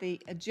 not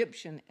the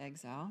Egyptian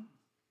exile.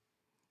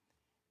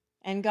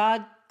 And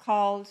God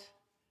called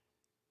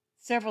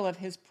several of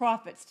his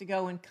prophets to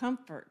go and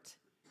comfort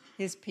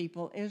his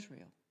people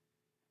Israel.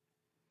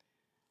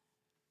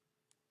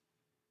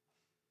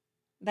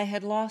 They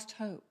had lost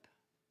hope.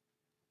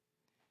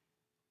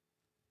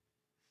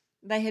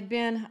 They had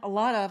been, a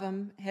lot of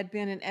them had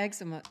been in had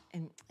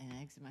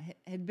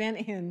been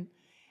in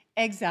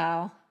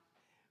exile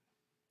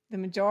the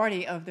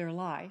majority of their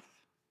life.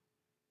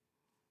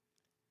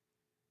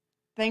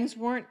 Things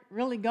weren't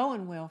really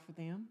going well for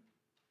them.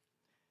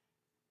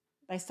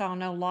 They saw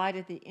no light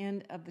at the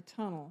end of the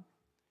tunnel,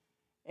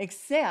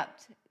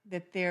 except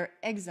that their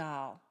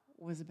exile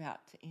was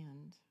about to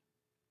end.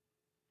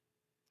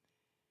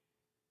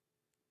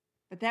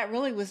 But that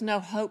really was no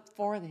hope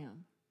for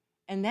them.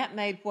 And that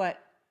made what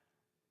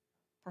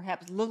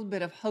perhaps a little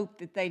bit of hope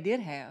that they did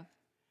have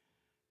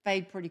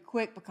fade pretty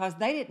quick, because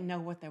they didn't know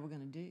what they were going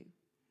to do.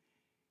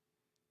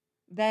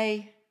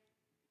 They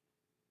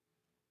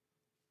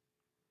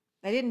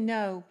didn't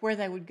know where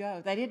they would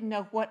go. They didn't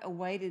know what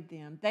awaited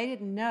them. They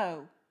didn't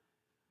know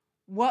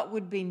what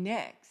would be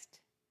next.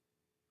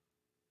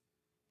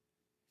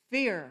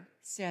 Fear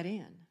set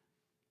in.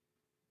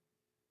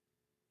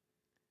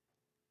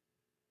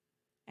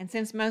 And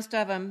since most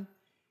of them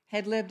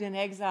had lived in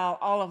exile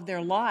all of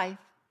their life,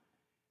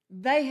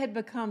 they had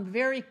become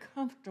very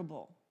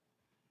comfortable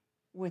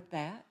with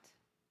that.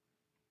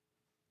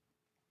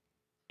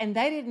 And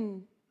they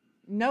didn't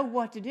know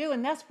what to do,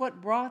 and that's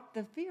what brought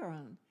the fear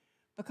on,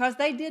 because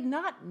they did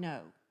not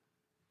know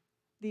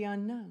the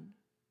unknown.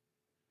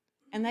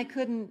 And they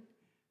couldn't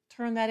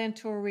turn that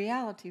into a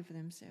reality for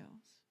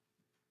themselves.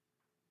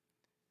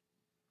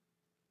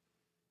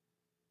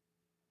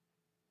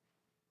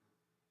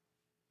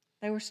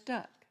 They were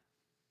stuck,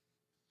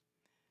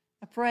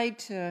 afraid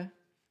to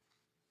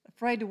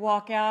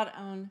walk out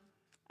on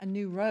a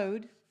new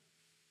road,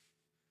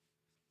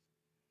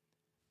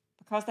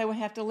 because they would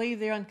have to leave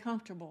their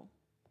uncomfortable.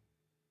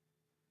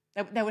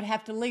 They would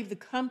have to leave the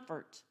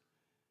comfort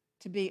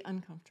to be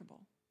uncomfortable.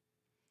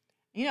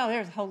 You know,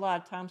 there's a whole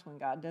lot of times when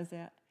God does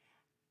that.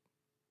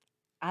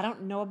 I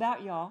don't know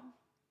about y'all,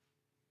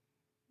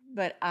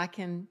 but I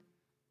can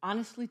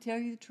honestly tell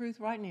you the truth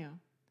right now,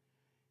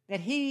 that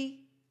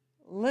he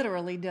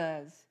literally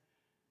does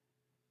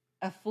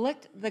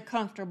afflict the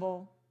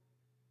comfortable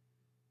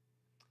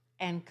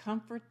and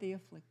comfort the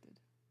afflicted.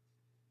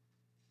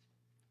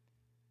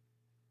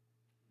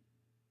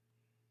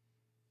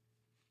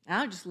 And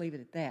I'll just leave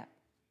it at that.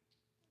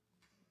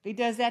 If he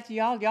does that to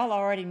y'all, y'all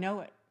already know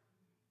it.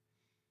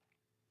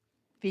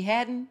 If he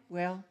hadn't,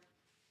 well,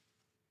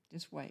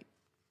 just wait.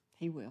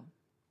 He will.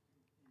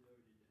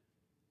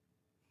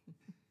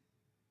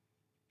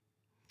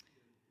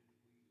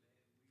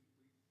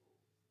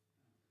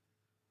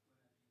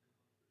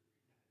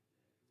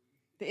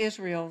 The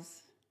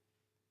Israels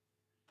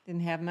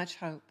didn't have much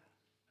hope.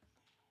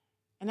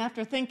 And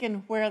after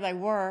thinking where they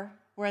were,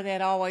 where they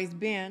had always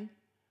been,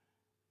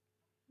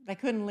 they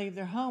couldn't leave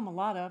their home, a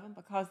lot of them,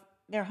 because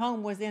their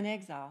home was in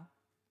exile.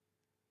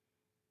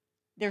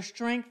 Their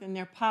strength and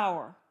their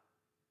power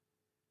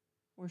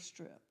were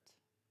stripped.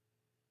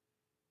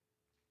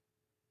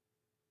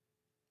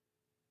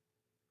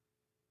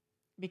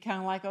 It'd be kind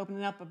of like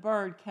opening up a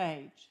bird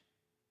cage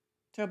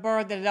to a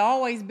bird that had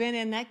always been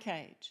in that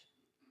cage.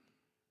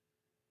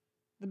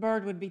 The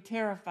bird would be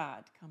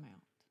terrified to come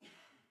out.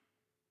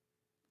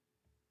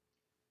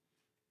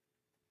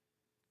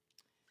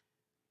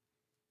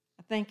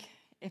 I think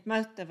if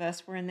most of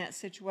us were in that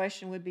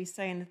situation, we'd be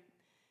saying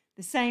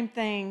the same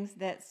things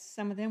that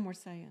some of them were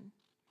saying,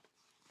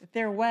 that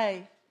their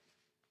way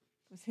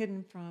was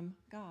hidden from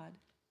God.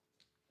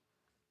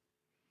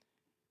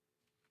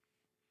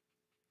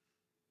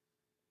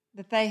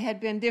 That they had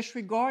been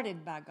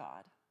disregarded by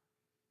God.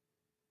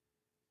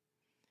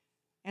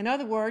 In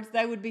other words,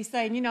 they would be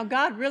saying, you know,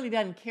 God really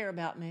doesn't care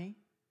about me.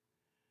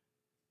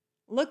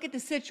 Look at the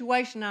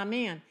situation I'm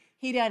in.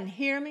 He doesn't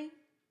hear me.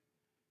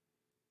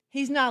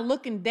 He's not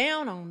looking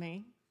down on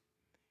me.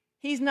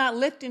 He's not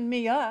lifting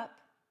me up.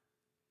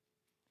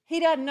 He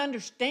doesn't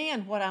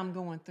understand what I'm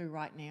going through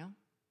right now.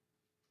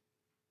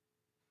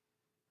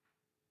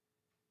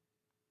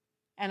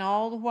 And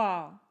all the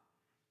while,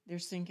 they're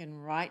sinking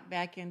right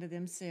back into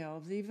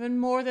themselves, even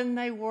more than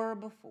they were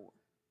before.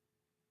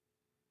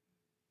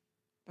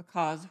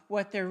 Because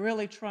what they're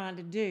really trying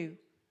to do,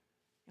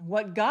 and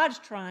what God's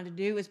trying to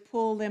do, is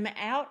pull them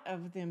out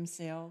of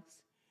themselves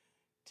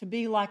to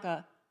be like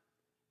the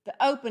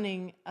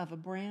opening of a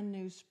brand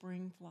new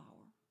spring flower.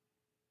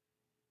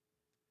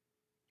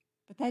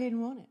 But they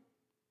didn't want it.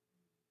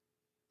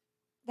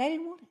 They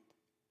didn't want it.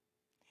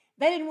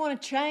 They didn't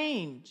want to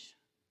change.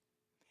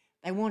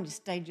 They wanted to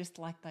stay just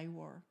like they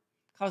were,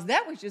 because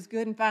that was just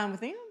good and fine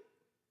with them.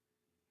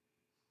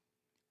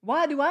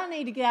 Why do I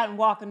need to get out and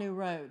walk a new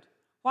road?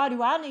 Why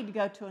do I need to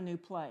go to a new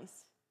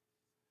place?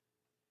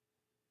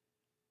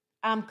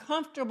 I'm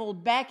comfortable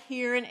back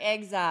here in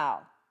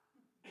exile.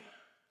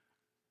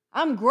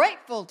 I'm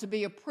grateful to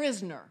be a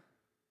prisoner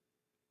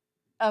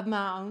of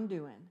my own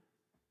doing.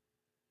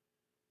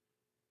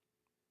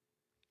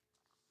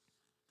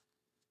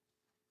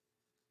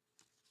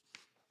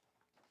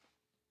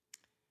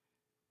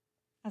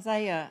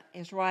 Isaiah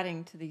is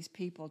writing to these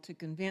people to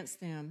convince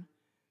them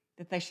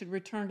that they should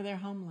return to their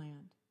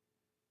homeland.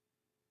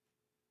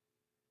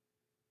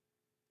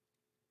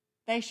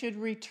 They should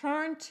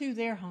return to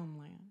their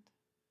homeland.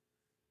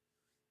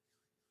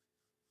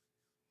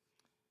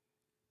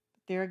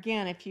 But there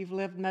again, if you've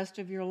lived most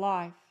of your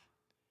life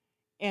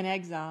in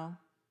exile,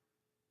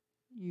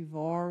 you've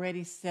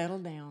already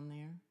settled down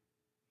there.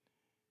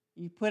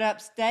 You put up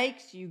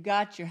stakes, you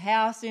got your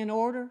house in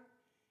order,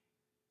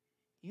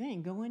 you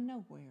ain't going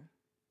nowhere.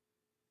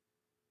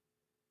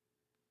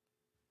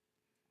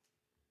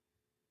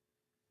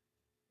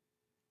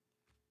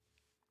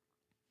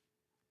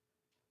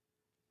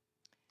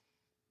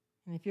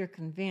 And if you're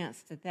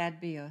convinced that that'd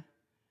be a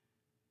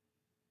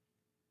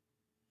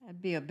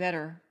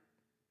better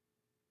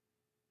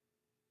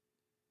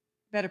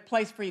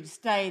place for you to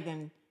stay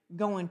than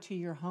going to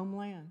your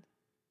homeland,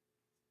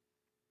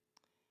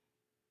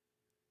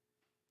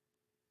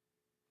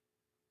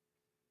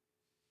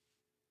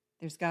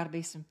 there's got to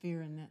be some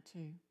fear in that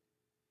too.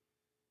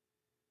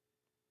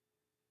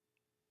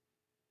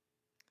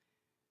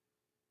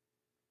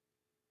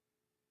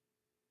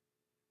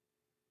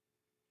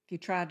 If you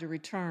tried to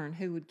return,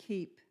 who would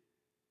keep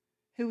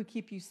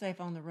you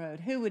safe on the road?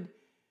 Who would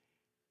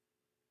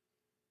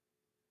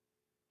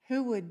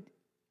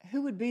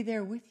be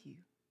there with you?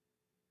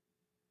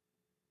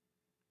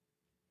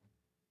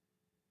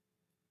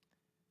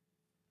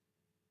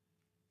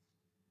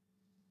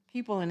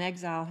 People in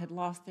exile had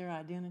lost their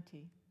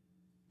identity.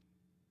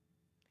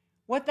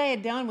 What they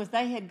had done was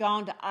they had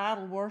gone to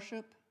idol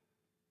worship,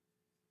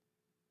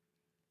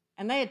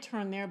 and they had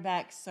turned their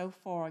backs so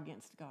far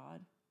against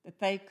God that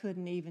they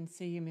couldn't even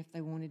see Him if they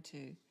wanted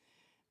to.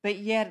 But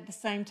yet at the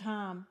same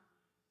time,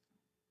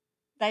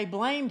 they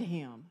blamed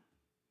Him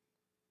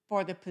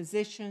for the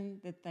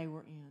position that they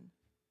were in.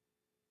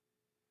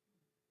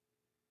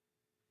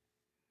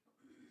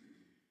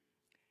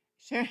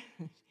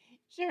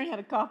 Sharon had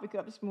a coffee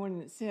cup this morning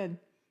that said,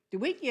 "Do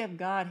we give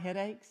God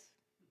headaches?"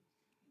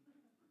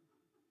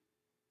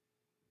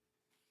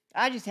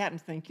 I just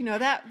happened to think,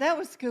 that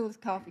was the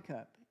coolest coffee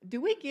cup.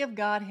 Do we give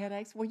God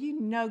headaches? Well, you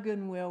know good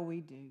and well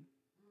we do.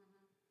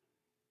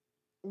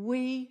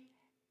 We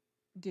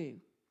do.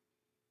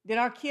 Did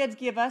our kids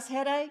give us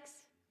headaches?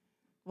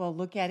 Well,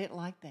 look at it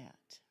like that.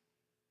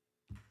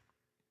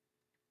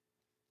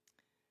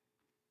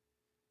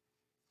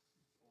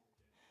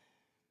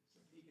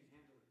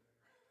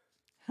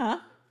 Huh?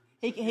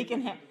 He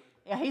can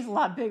yeah, he's a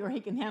lot bigger.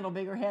 He can handle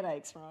bigger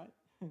headaches, right?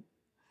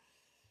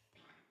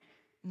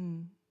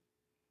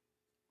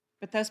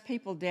 But those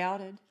people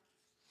doubted.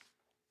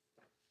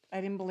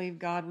 They didn't believe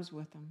God was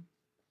with them.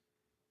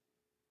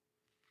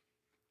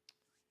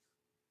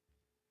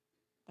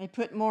 They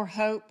put more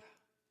hope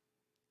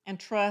and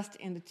trust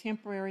into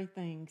temporary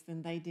things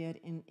than they did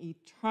in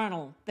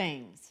eternal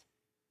things.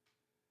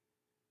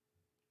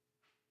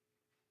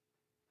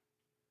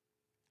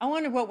 I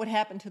wonder what would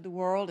happen to the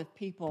world if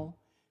people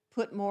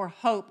put more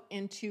hope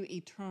into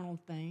eternal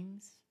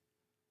things.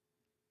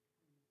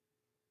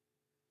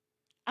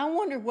 I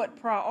wonder what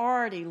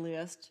priority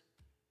list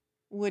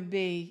would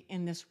be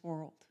in this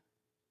world.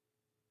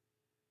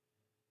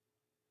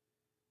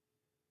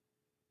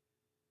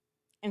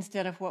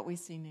 Instead of what we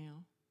see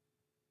now.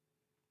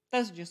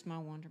 Those are just my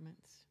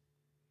wonderments.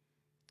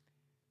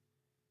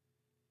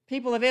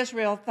 People of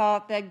Israel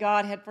thought that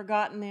God had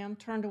forgotten them,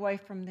 turned away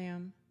from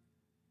them,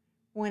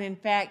 when in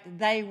fact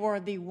they were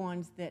the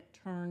ones that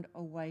turned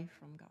away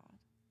from God.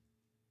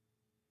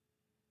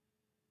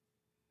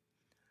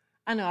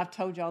 I know I've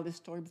told y'all this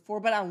story before,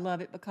 but I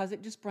love it because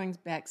it just brings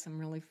back some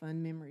really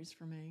fun memories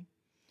for me.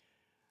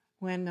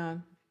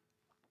 When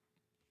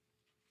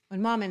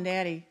Mom and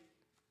Daddy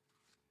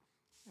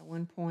at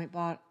one point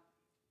bought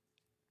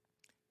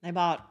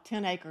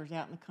 10 acres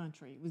out in the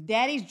country. It was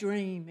Daddy's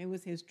dream. It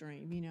was his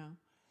dream, you know.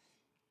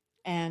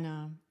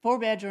 And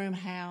 4-bedroom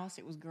house.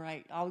 It was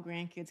great. All the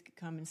grandkids could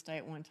come and stay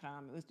at one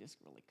time. It was just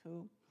really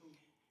cool.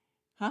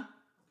 Huh?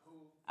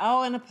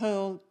 Oh, and a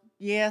pool.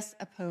 Yes,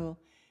 a pool.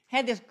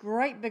 Had this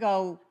great big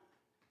old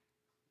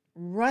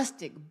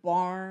rustic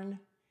barn.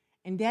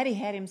 And Daddy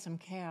had him some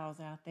cows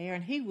out there,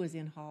 and he was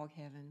in hog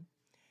heaven.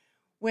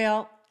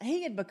 Well,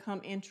 he had become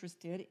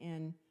interested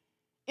in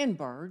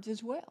birds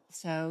as well.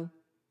 So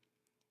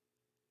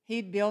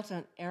he built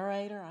an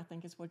aerator, I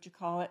think is what you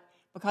call it,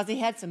 because he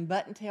had some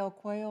buttontail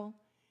quail.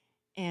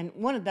 And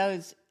one of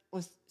those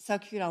was so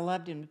cute, I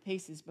loved him to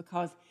pieces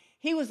because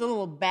he was a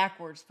little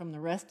backwards from the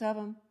rest of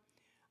them.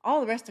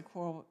 All the rest of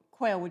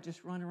quail would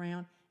just run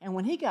around. And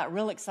when he got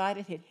real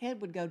excited, his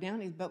head would go down,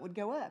 his butt would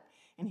go up,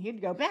 and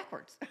he'd go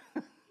backwards.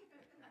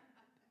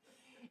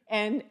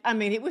 And, I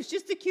mean, it was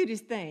just the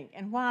cutest thing.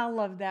 And why I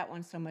loved that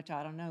one so much,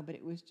 I don't know, but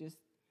it was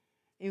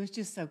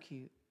just so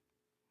cute.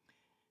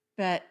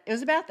 But it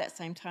was about that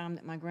same time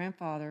that my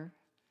grandfather,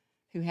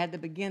 who had the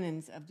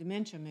beginnings of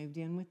dementia, moved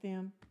in with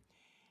them.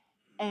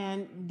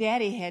 And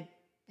Daddy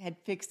had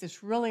fixed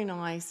this really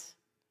nice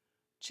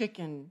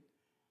chicken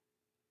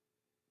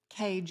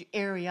cage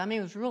area. I mean,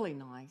 it was really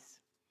nice.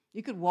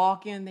 You could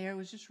walk in there. It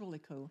was just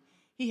really cool.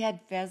 He had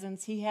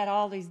pheasants. He had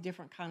all these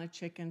different kind of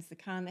chickens, the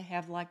kind that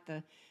have like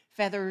the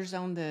feathers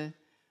on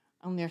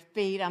their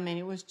feet. I mean,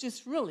 it was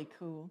just really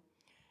cool.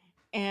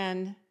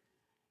 And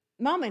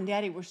Mom and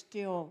Daddy were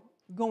still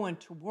going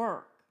to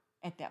work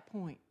at that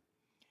point.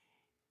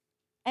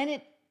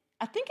 And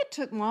I think it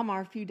took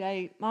Mama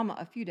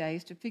a few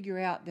days to figure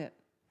out that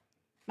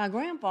my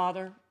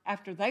grandfather,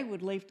 after they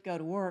would leave to go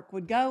to work,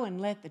 would go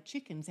and let the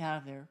chickens out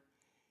of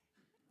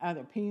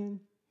their pen.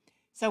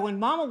 So when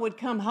Mama would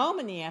come home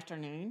in the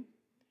afternoon,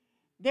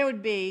 there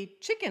would be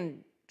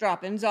chicken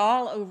droppings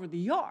all over the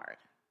yard.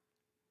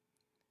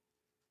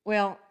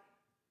 Well,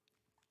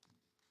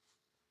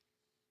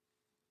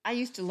 I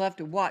used to love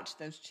to watch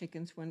those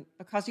chickens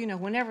because, you know,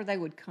 whenever they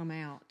would come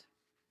out,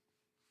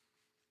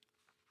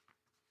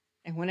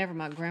 and whenever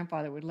my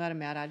grandfather would let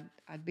them out,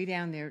 I'd be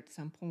down there at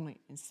some point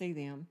and see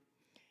them.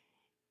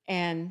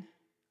 And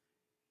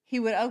he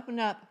would open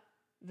up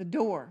the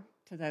door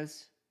to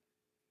those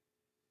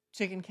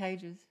chicken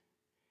cages,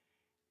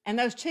 and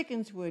those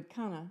chickens would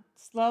kind of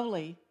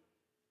slowly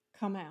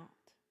come out.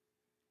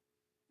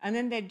 And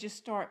then they'd just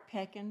start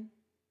pecking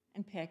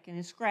and pecking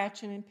and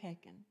scratching and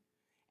pecking.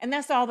 And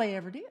that's all they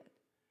ever did.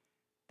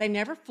 They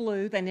never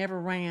flew. They never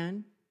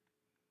ran.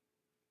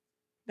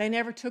 They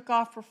never took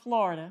off for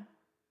Florida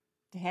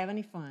to have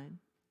any fun.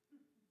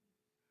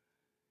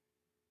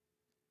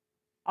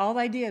 All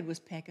they did was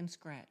peck and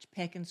scratch,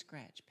 peck and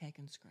scratch, peck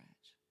and scratch.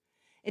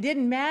 It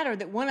didn't matter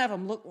that one of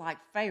them looked like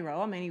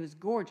Pharaoh. I mean, he was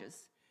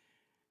gorgeous.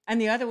 And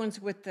the other ones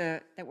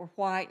that were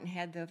white and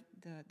had the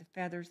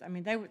feathers, I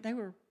mean, they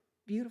were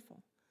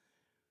beautiful.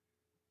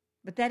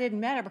 But that didn't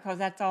matter because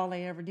that's all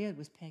they ever did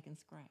was peck and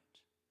scratch.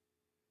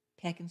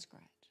 Peck and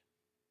scratch.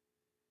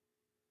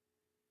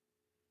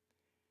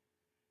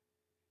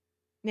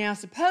 Now,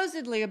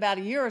 supposedly about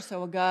a year or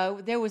so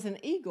ago, there was an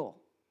eagle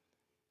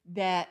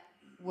that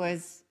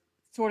was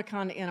sort of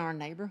kind of in our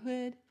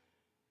neighborhood.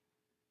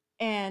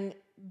 And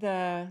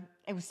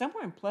it was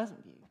somewhere in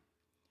Pleasant View.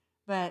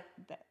 But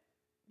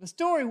the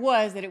story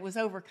was that it was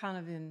over kind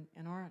of in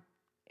our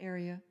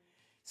area.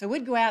 So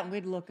we'd go out and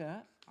we'd look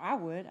up. I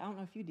would. I don't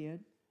know if you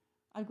did.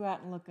 I'd go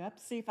out and look up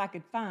to see if I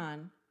could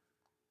find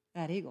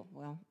that eagle.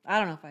 Well, I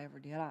don't know if I ever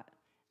did.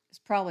 It's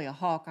probably a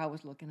hawk I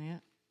was looking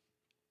at.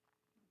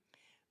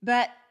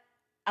 But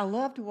I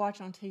love to watch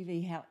on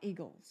TV how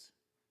eagles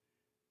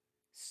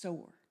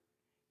soar.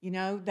 You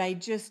know,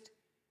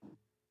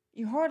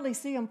 you hardly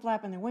see them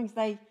flapping their wings.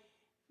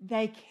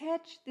 they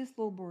catch this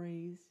little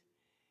breeze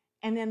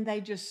and then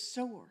they just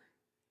soar.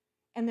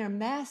 And they're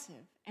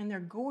massive and they're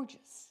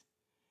gorgeous.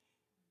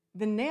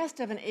 The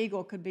nest of an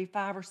eagle could be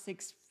 5 or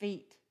 6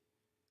 feet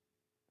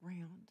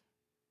round.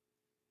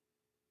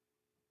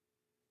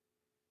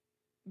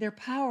 They're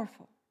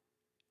powerful.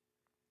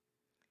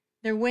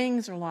 Their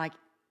wings are like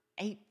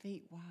 8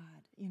 feet wide,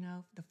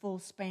 the full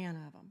span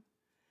of them.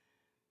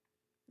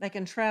 They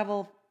can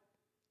travel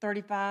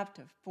 35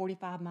 to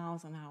 45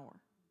 miles an hour.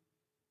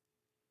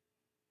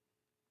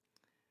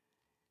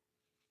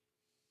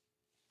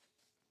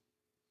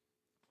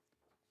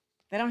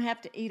 They don't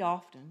have to eat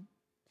often.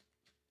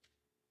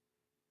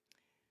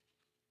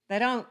 They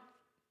don't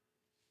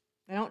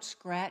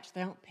scratch,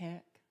 they don't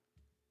peck.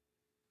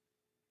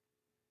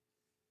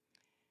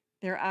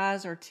 Their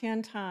eyes are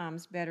 10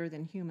 times better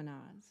than human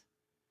eyes.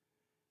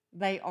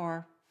 They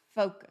are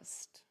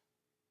focused.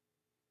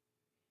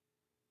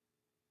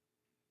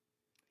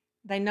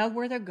 They know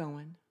where they're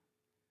going.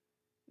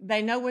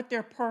 They know what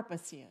their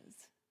purpose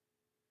is.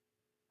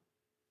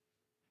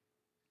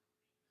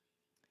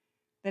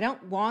 They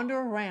don't wander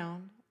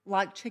around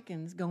like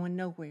chickens going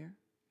nowhere,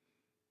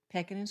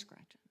 pecking and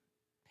scratching,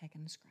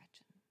 pecking and scratching.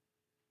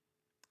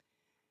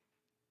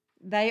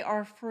 They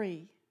are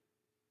free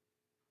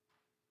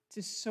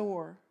to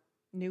soar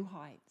new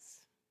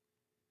heights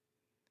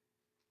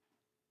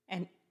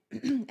and,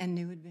 and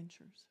new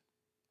adventures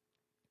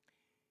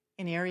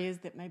in areas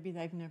that maybe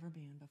they've never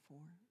been before.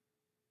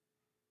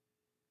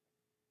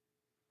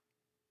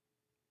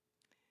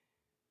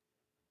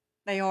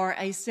 They are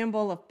a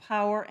symbol of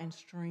power and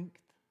strength.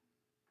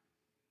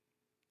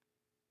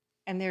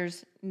 And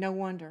there's no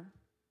wonder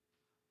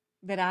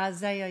that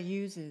Isaiah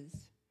uses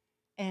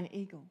an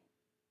eagle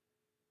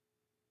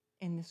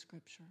in the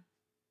scripture.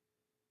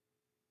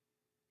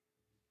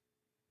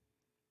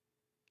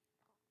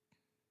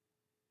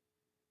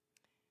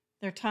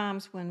 There are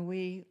times when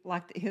we,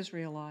 like the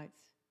Israelites,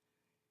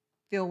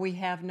 feel we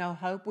have no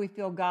hope. We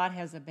feel God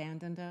has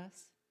abandoned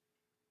us.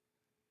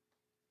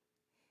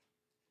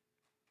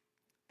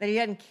 That He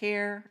doesn't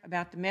care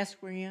about the mess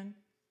we're in.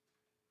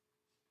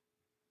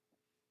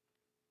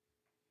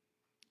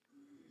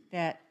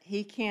 That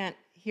He can't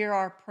hear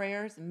our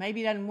prayers, and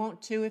maybe He doesn't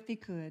want to if He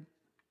could.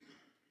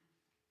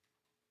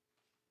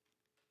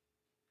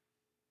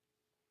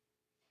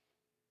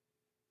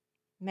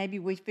 Maybe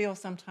we feel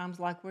sometimes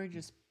like we're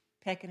just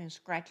pecking and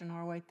scratching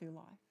our way through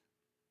life.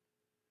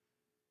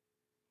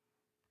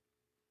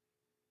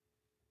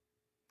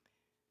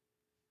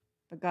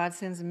 But God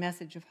sends a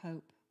message of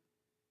hope,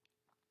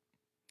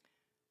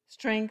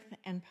 strength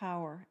and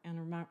power,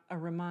 and a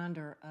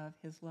reminder of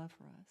His love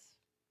for us.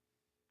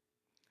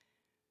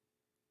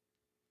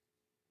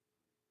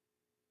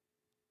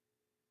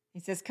 He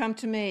says, "Come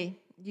to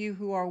me, you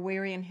who are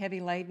weary and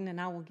heavy laden,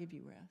 and I will give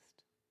you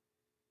rest."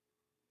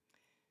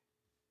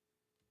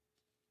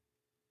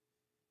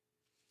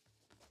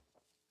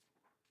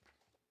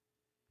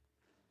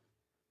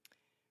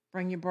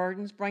 Bring your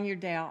burdens, bring your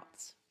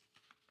doubts.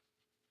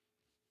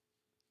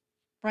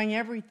 Bring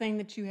everything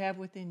that you have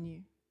within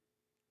you.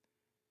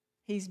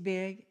 He's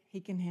big,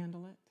 He can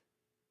handle it.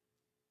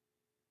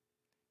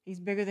 He's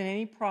bigger than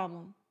any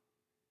problem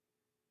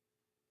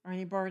or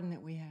any burden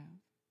that we have.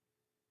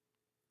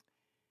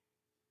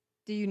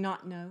 Do you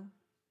not know?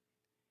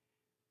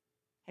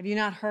 Have you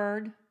not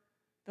heard?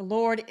 The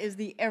Lord is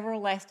the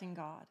everlasting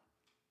God.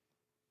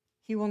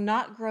 He will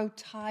not grow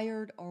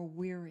tired or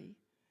weary,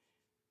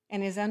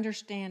 and His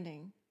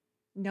understanding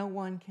no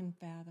one can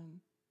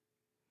fathom.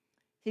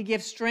 He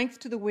gives strength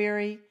to the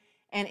weary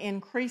and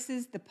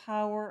increases the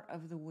power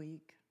of the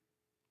weak.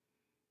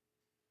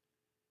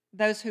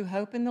 Those who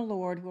hope in the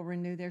Lord will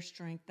renew their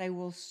strength. They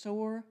will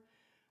soar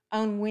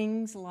on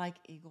wings like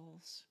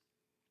eagles.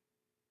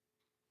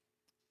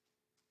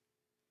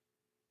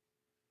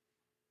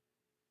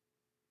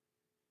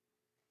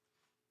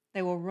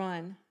 They will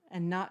run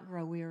and not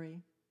grow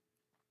weary.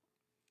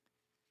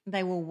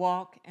 They will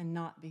walk and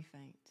not be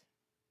faint.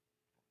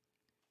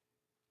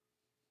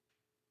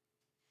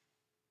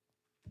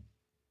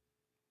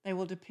 They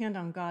will depend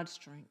on God's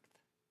strength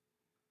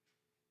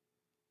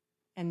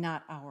and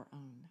not our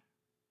own.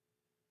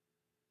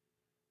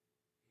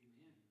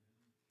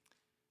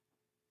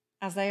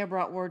 Isaiah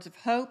brought words of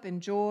hope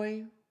and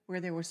joy where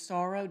there was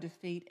sorrow,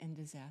 defeat, and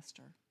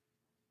disaster.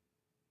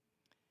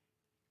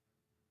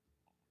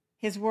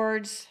 His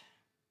words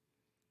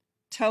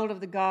told of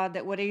the God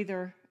that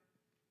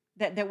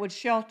would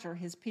shelter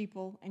His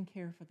people and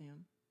care for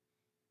them.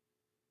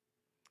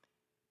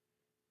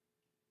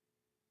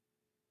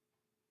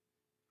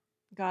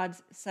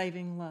 God's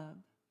saving love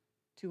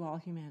to all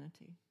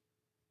humanity.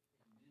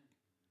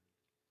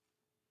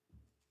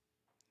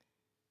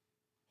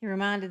 He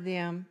reminded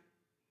them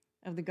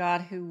of the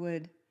God who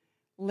would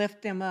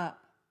lift them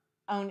up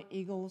on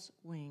eagle's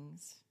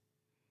wings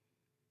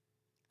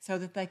so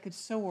that they could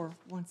soar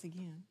once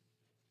again.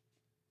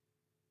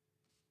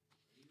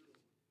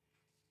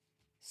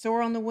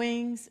 Soar on the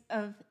wings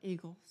of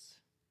eagles,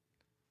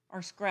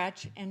 or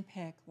scratch and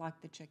peck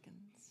like the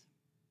chickens.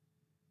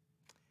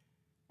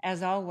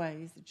 As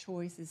always, the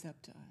choice is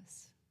up to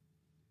us.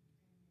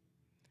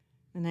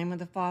 In the name of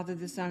the Father,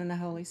 the Son, and the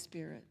Holy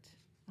Spirit.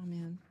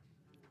 Amen.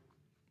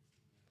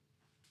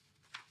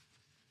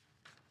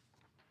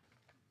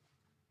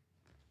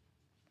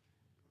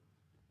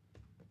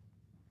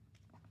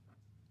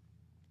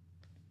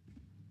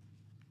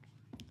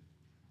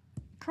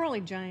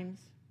 Curly James,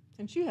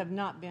 since you have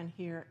not been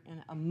here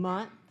in a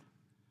month,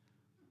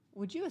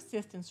 would you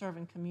assist in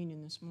serving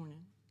communion this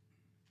morning?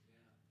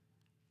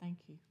 Thank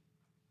you.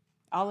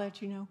 I'll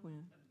let you know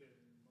when.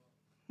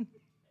 If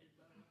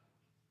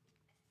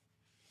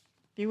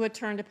you would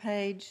turn to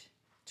page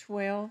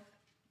 12.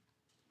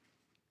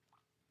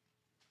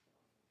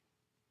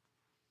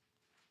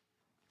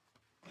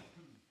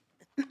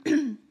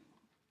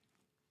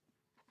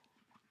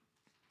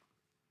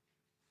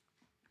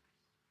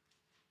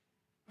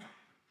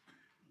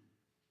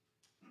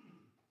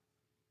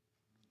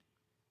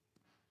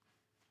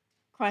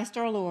 Christ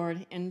our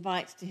Lord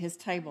invites to his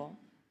table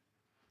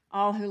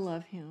all who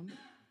love him,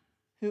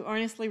 who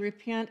earnestly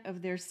repent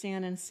of their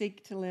sin and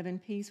seek to live in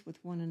peace with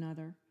one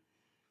another.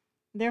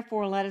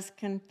 Therefore, let us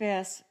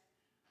confess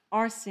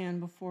our sin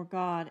before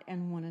God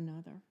and one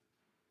another.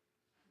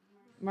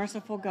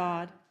 Merciful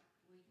God,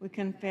 we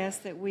confess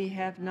that we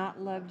have not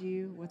loved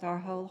you with our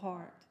whole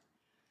heart.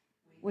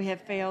 We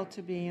have failed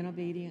to be an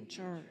obedient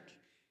church.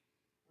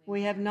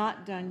 We have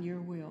not done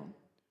your will.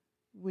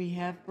 We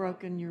have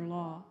broken your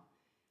law.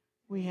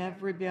 We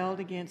have rebelled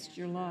against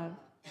your love.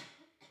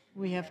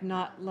 We have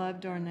not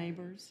loved our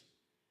neighbors.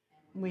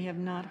 We have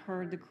not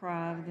heard the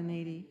cry of the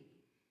needy.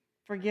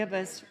 Forgive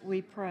us,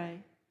 we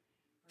pray.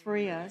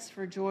 Free us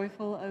for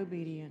joyful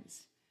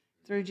obedience.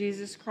 Through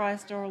Jesus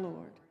Christ our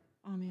Lord.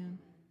 Amen.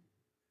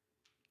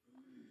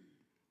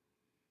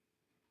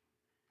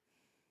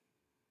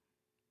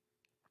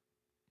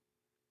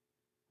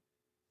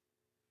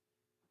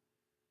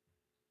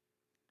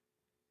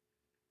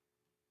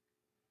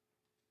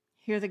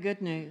 Hear the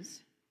good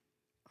news.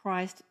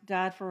 Christ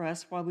died for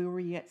us while we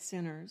were yet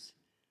sinners.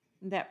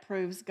 That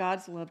proves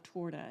God's love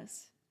toward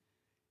us.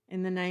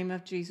 In the name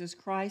of Jesus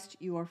Christ,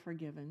 you are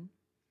forgiven.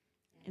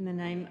 In the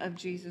name of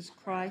Jesus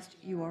Christ,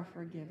 you are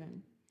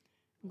forgiven.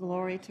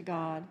 Glory to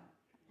God.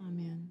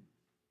 Amen.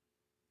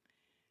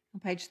 On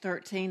page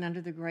 13,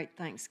 under the Great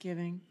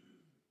Thanksgiving,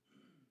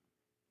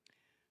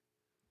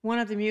 one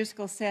of the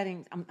musical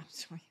settings, I'm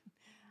sorry,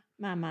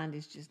 my mind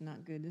is just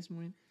not good this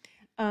morning.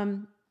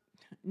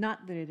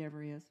 Not that it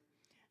ever is.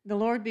 The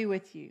Lord be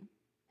with you,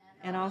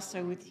 and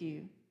also with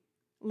you.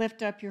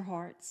 Lift up your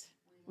hearts.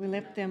 We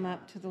lift them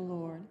up to the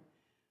Lord.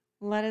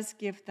 Let us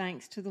give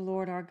thanks to the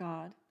Lord our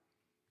God.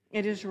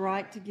 It is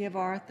right to give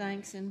our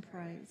thanks and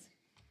praise.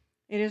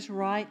 It is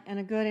right and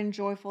a good and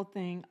joyful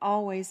thing,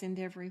 always and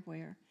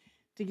everywhere,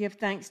 to give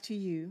thanks to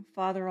you,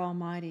 Father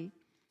Almighty,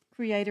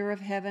 Creator of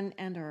heaven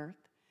and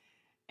earth,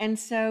 and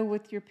so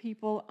with your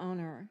people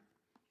on earth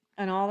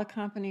and all the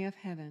company of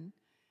heaven,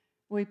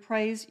 we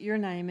praise your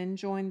name and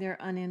join their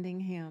unending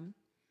hymn.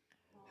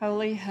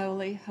 Holy,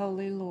 holy,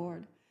 holy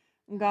Lord,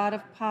 God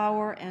of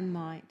power and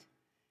might,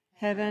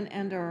 heaven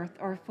and earth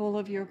are full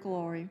of your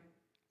glory.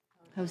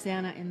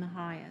 Hosanna in the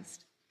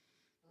highest.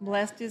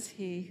 Blessed is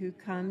he who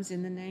comes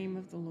in the name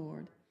of the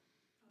Lord.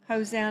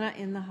 Hosanna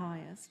in the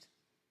highest.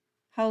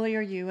 Holy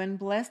are you, and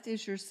blessed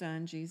is your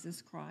Son,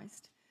 Jesus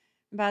Christ.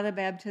 By the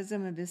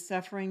baptism of his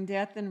suffering,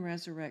 death, and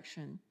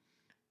resurrection,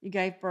 you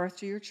gave birth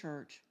to your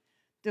church,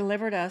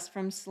 delivered us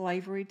from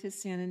slavery to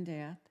sin and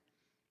death,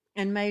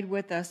 and made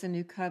with us a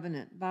new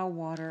covenant by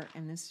water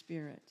and the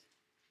Spirit.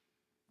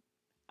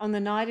 On the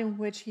night in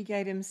which he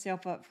gave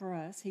himself up for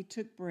us, he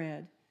took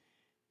bread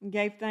and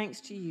gave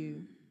thanks to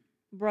you,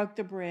 broke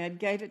the bread,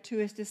 gave it to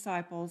his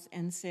disciples,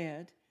 and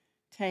said,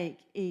 "Take,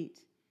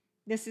 eat.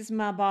 This is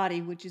my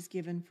body, which is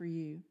given for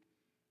you.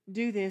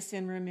 Do this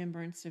in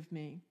remembrance of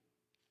me."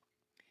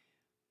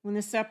 When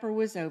the supper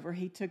was over,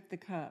 he took the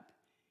cup,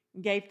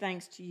 gave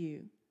thanks to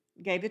you,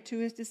 gave it to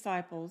his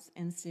disciples,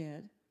 and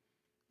said,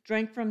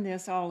 "Drink from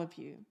this, all of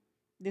you.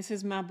 This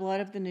is my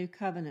blood of the new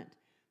covenant,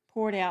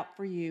 poured out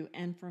for you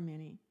and for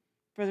many,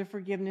 for the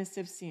forgiveness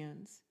of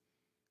sins.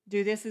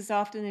 Do this as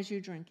often as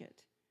you drink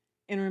it,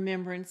 in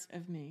remembrance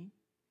of me."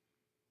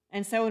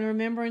 And so in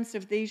remembrance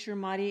of these your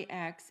mighty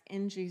acts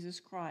in Jesus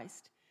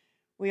Christ,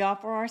 we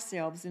offer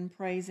ourselves in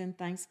praise and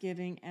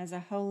thanksgiving as a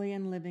holy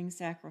and living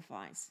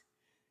sacrifice,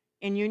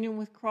 in union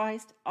with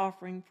Christ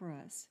offering for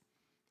us,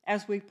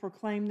 as we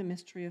proclaim the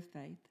mystery of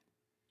faith.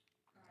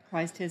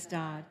 Christ has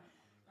died.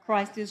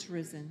 Christ is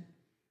risen.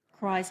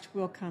 Christ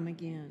will come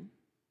again.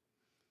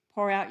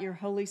 Pour out your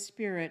Holy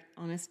Spirit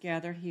on us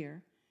gathered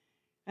here,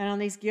 and on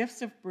these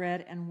gifts of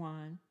bread and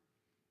wine.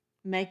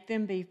 Make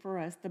them be for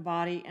us the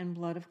body and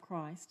blood of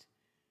Christ,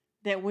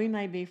 that we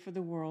may be for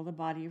the world the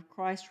body of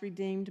Christ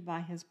redeemed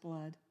by his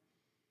blood.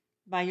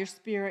 By your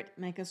Spirit,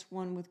 make us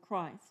one with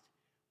Christ,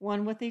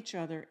 one with each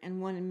other,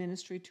 and one in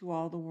ministry to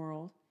all the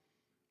world,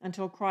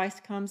 until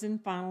Christ comes in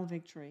final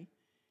victory,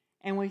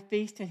 and we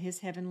feast at his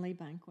heavenly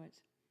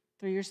banquet.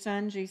 Through your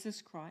Son,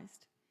 Jesus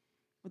Christ,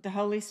 with the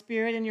Holy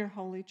Spirit and your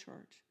holy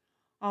church,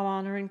 all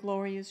honor and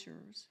glory is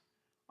yours,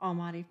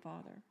 Almighty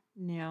Father,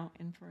 now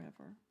and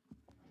forever.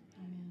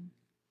 Amen.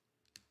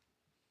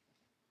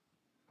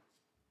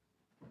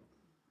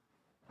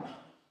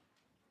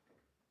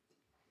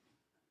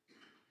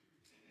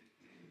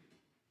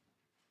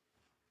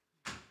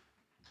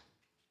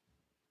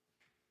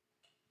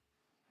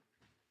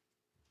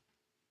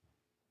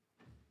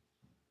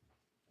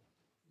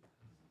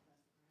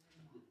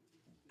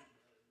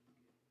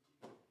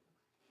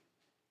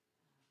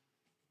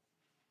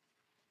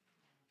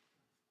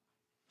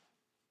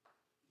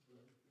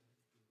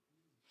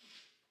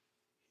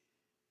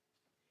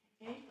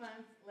 Any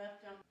funds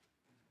left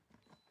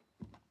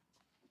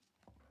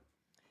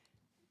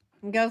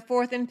on? Go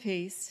forth in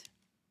peace.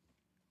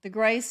 The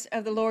grace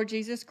of the Lord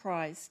Jesus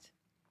Christ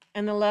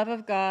and the love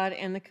of God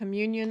and the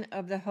communion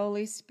of the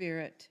Holy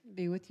Spirit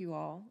be with you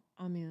all.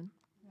 Amen.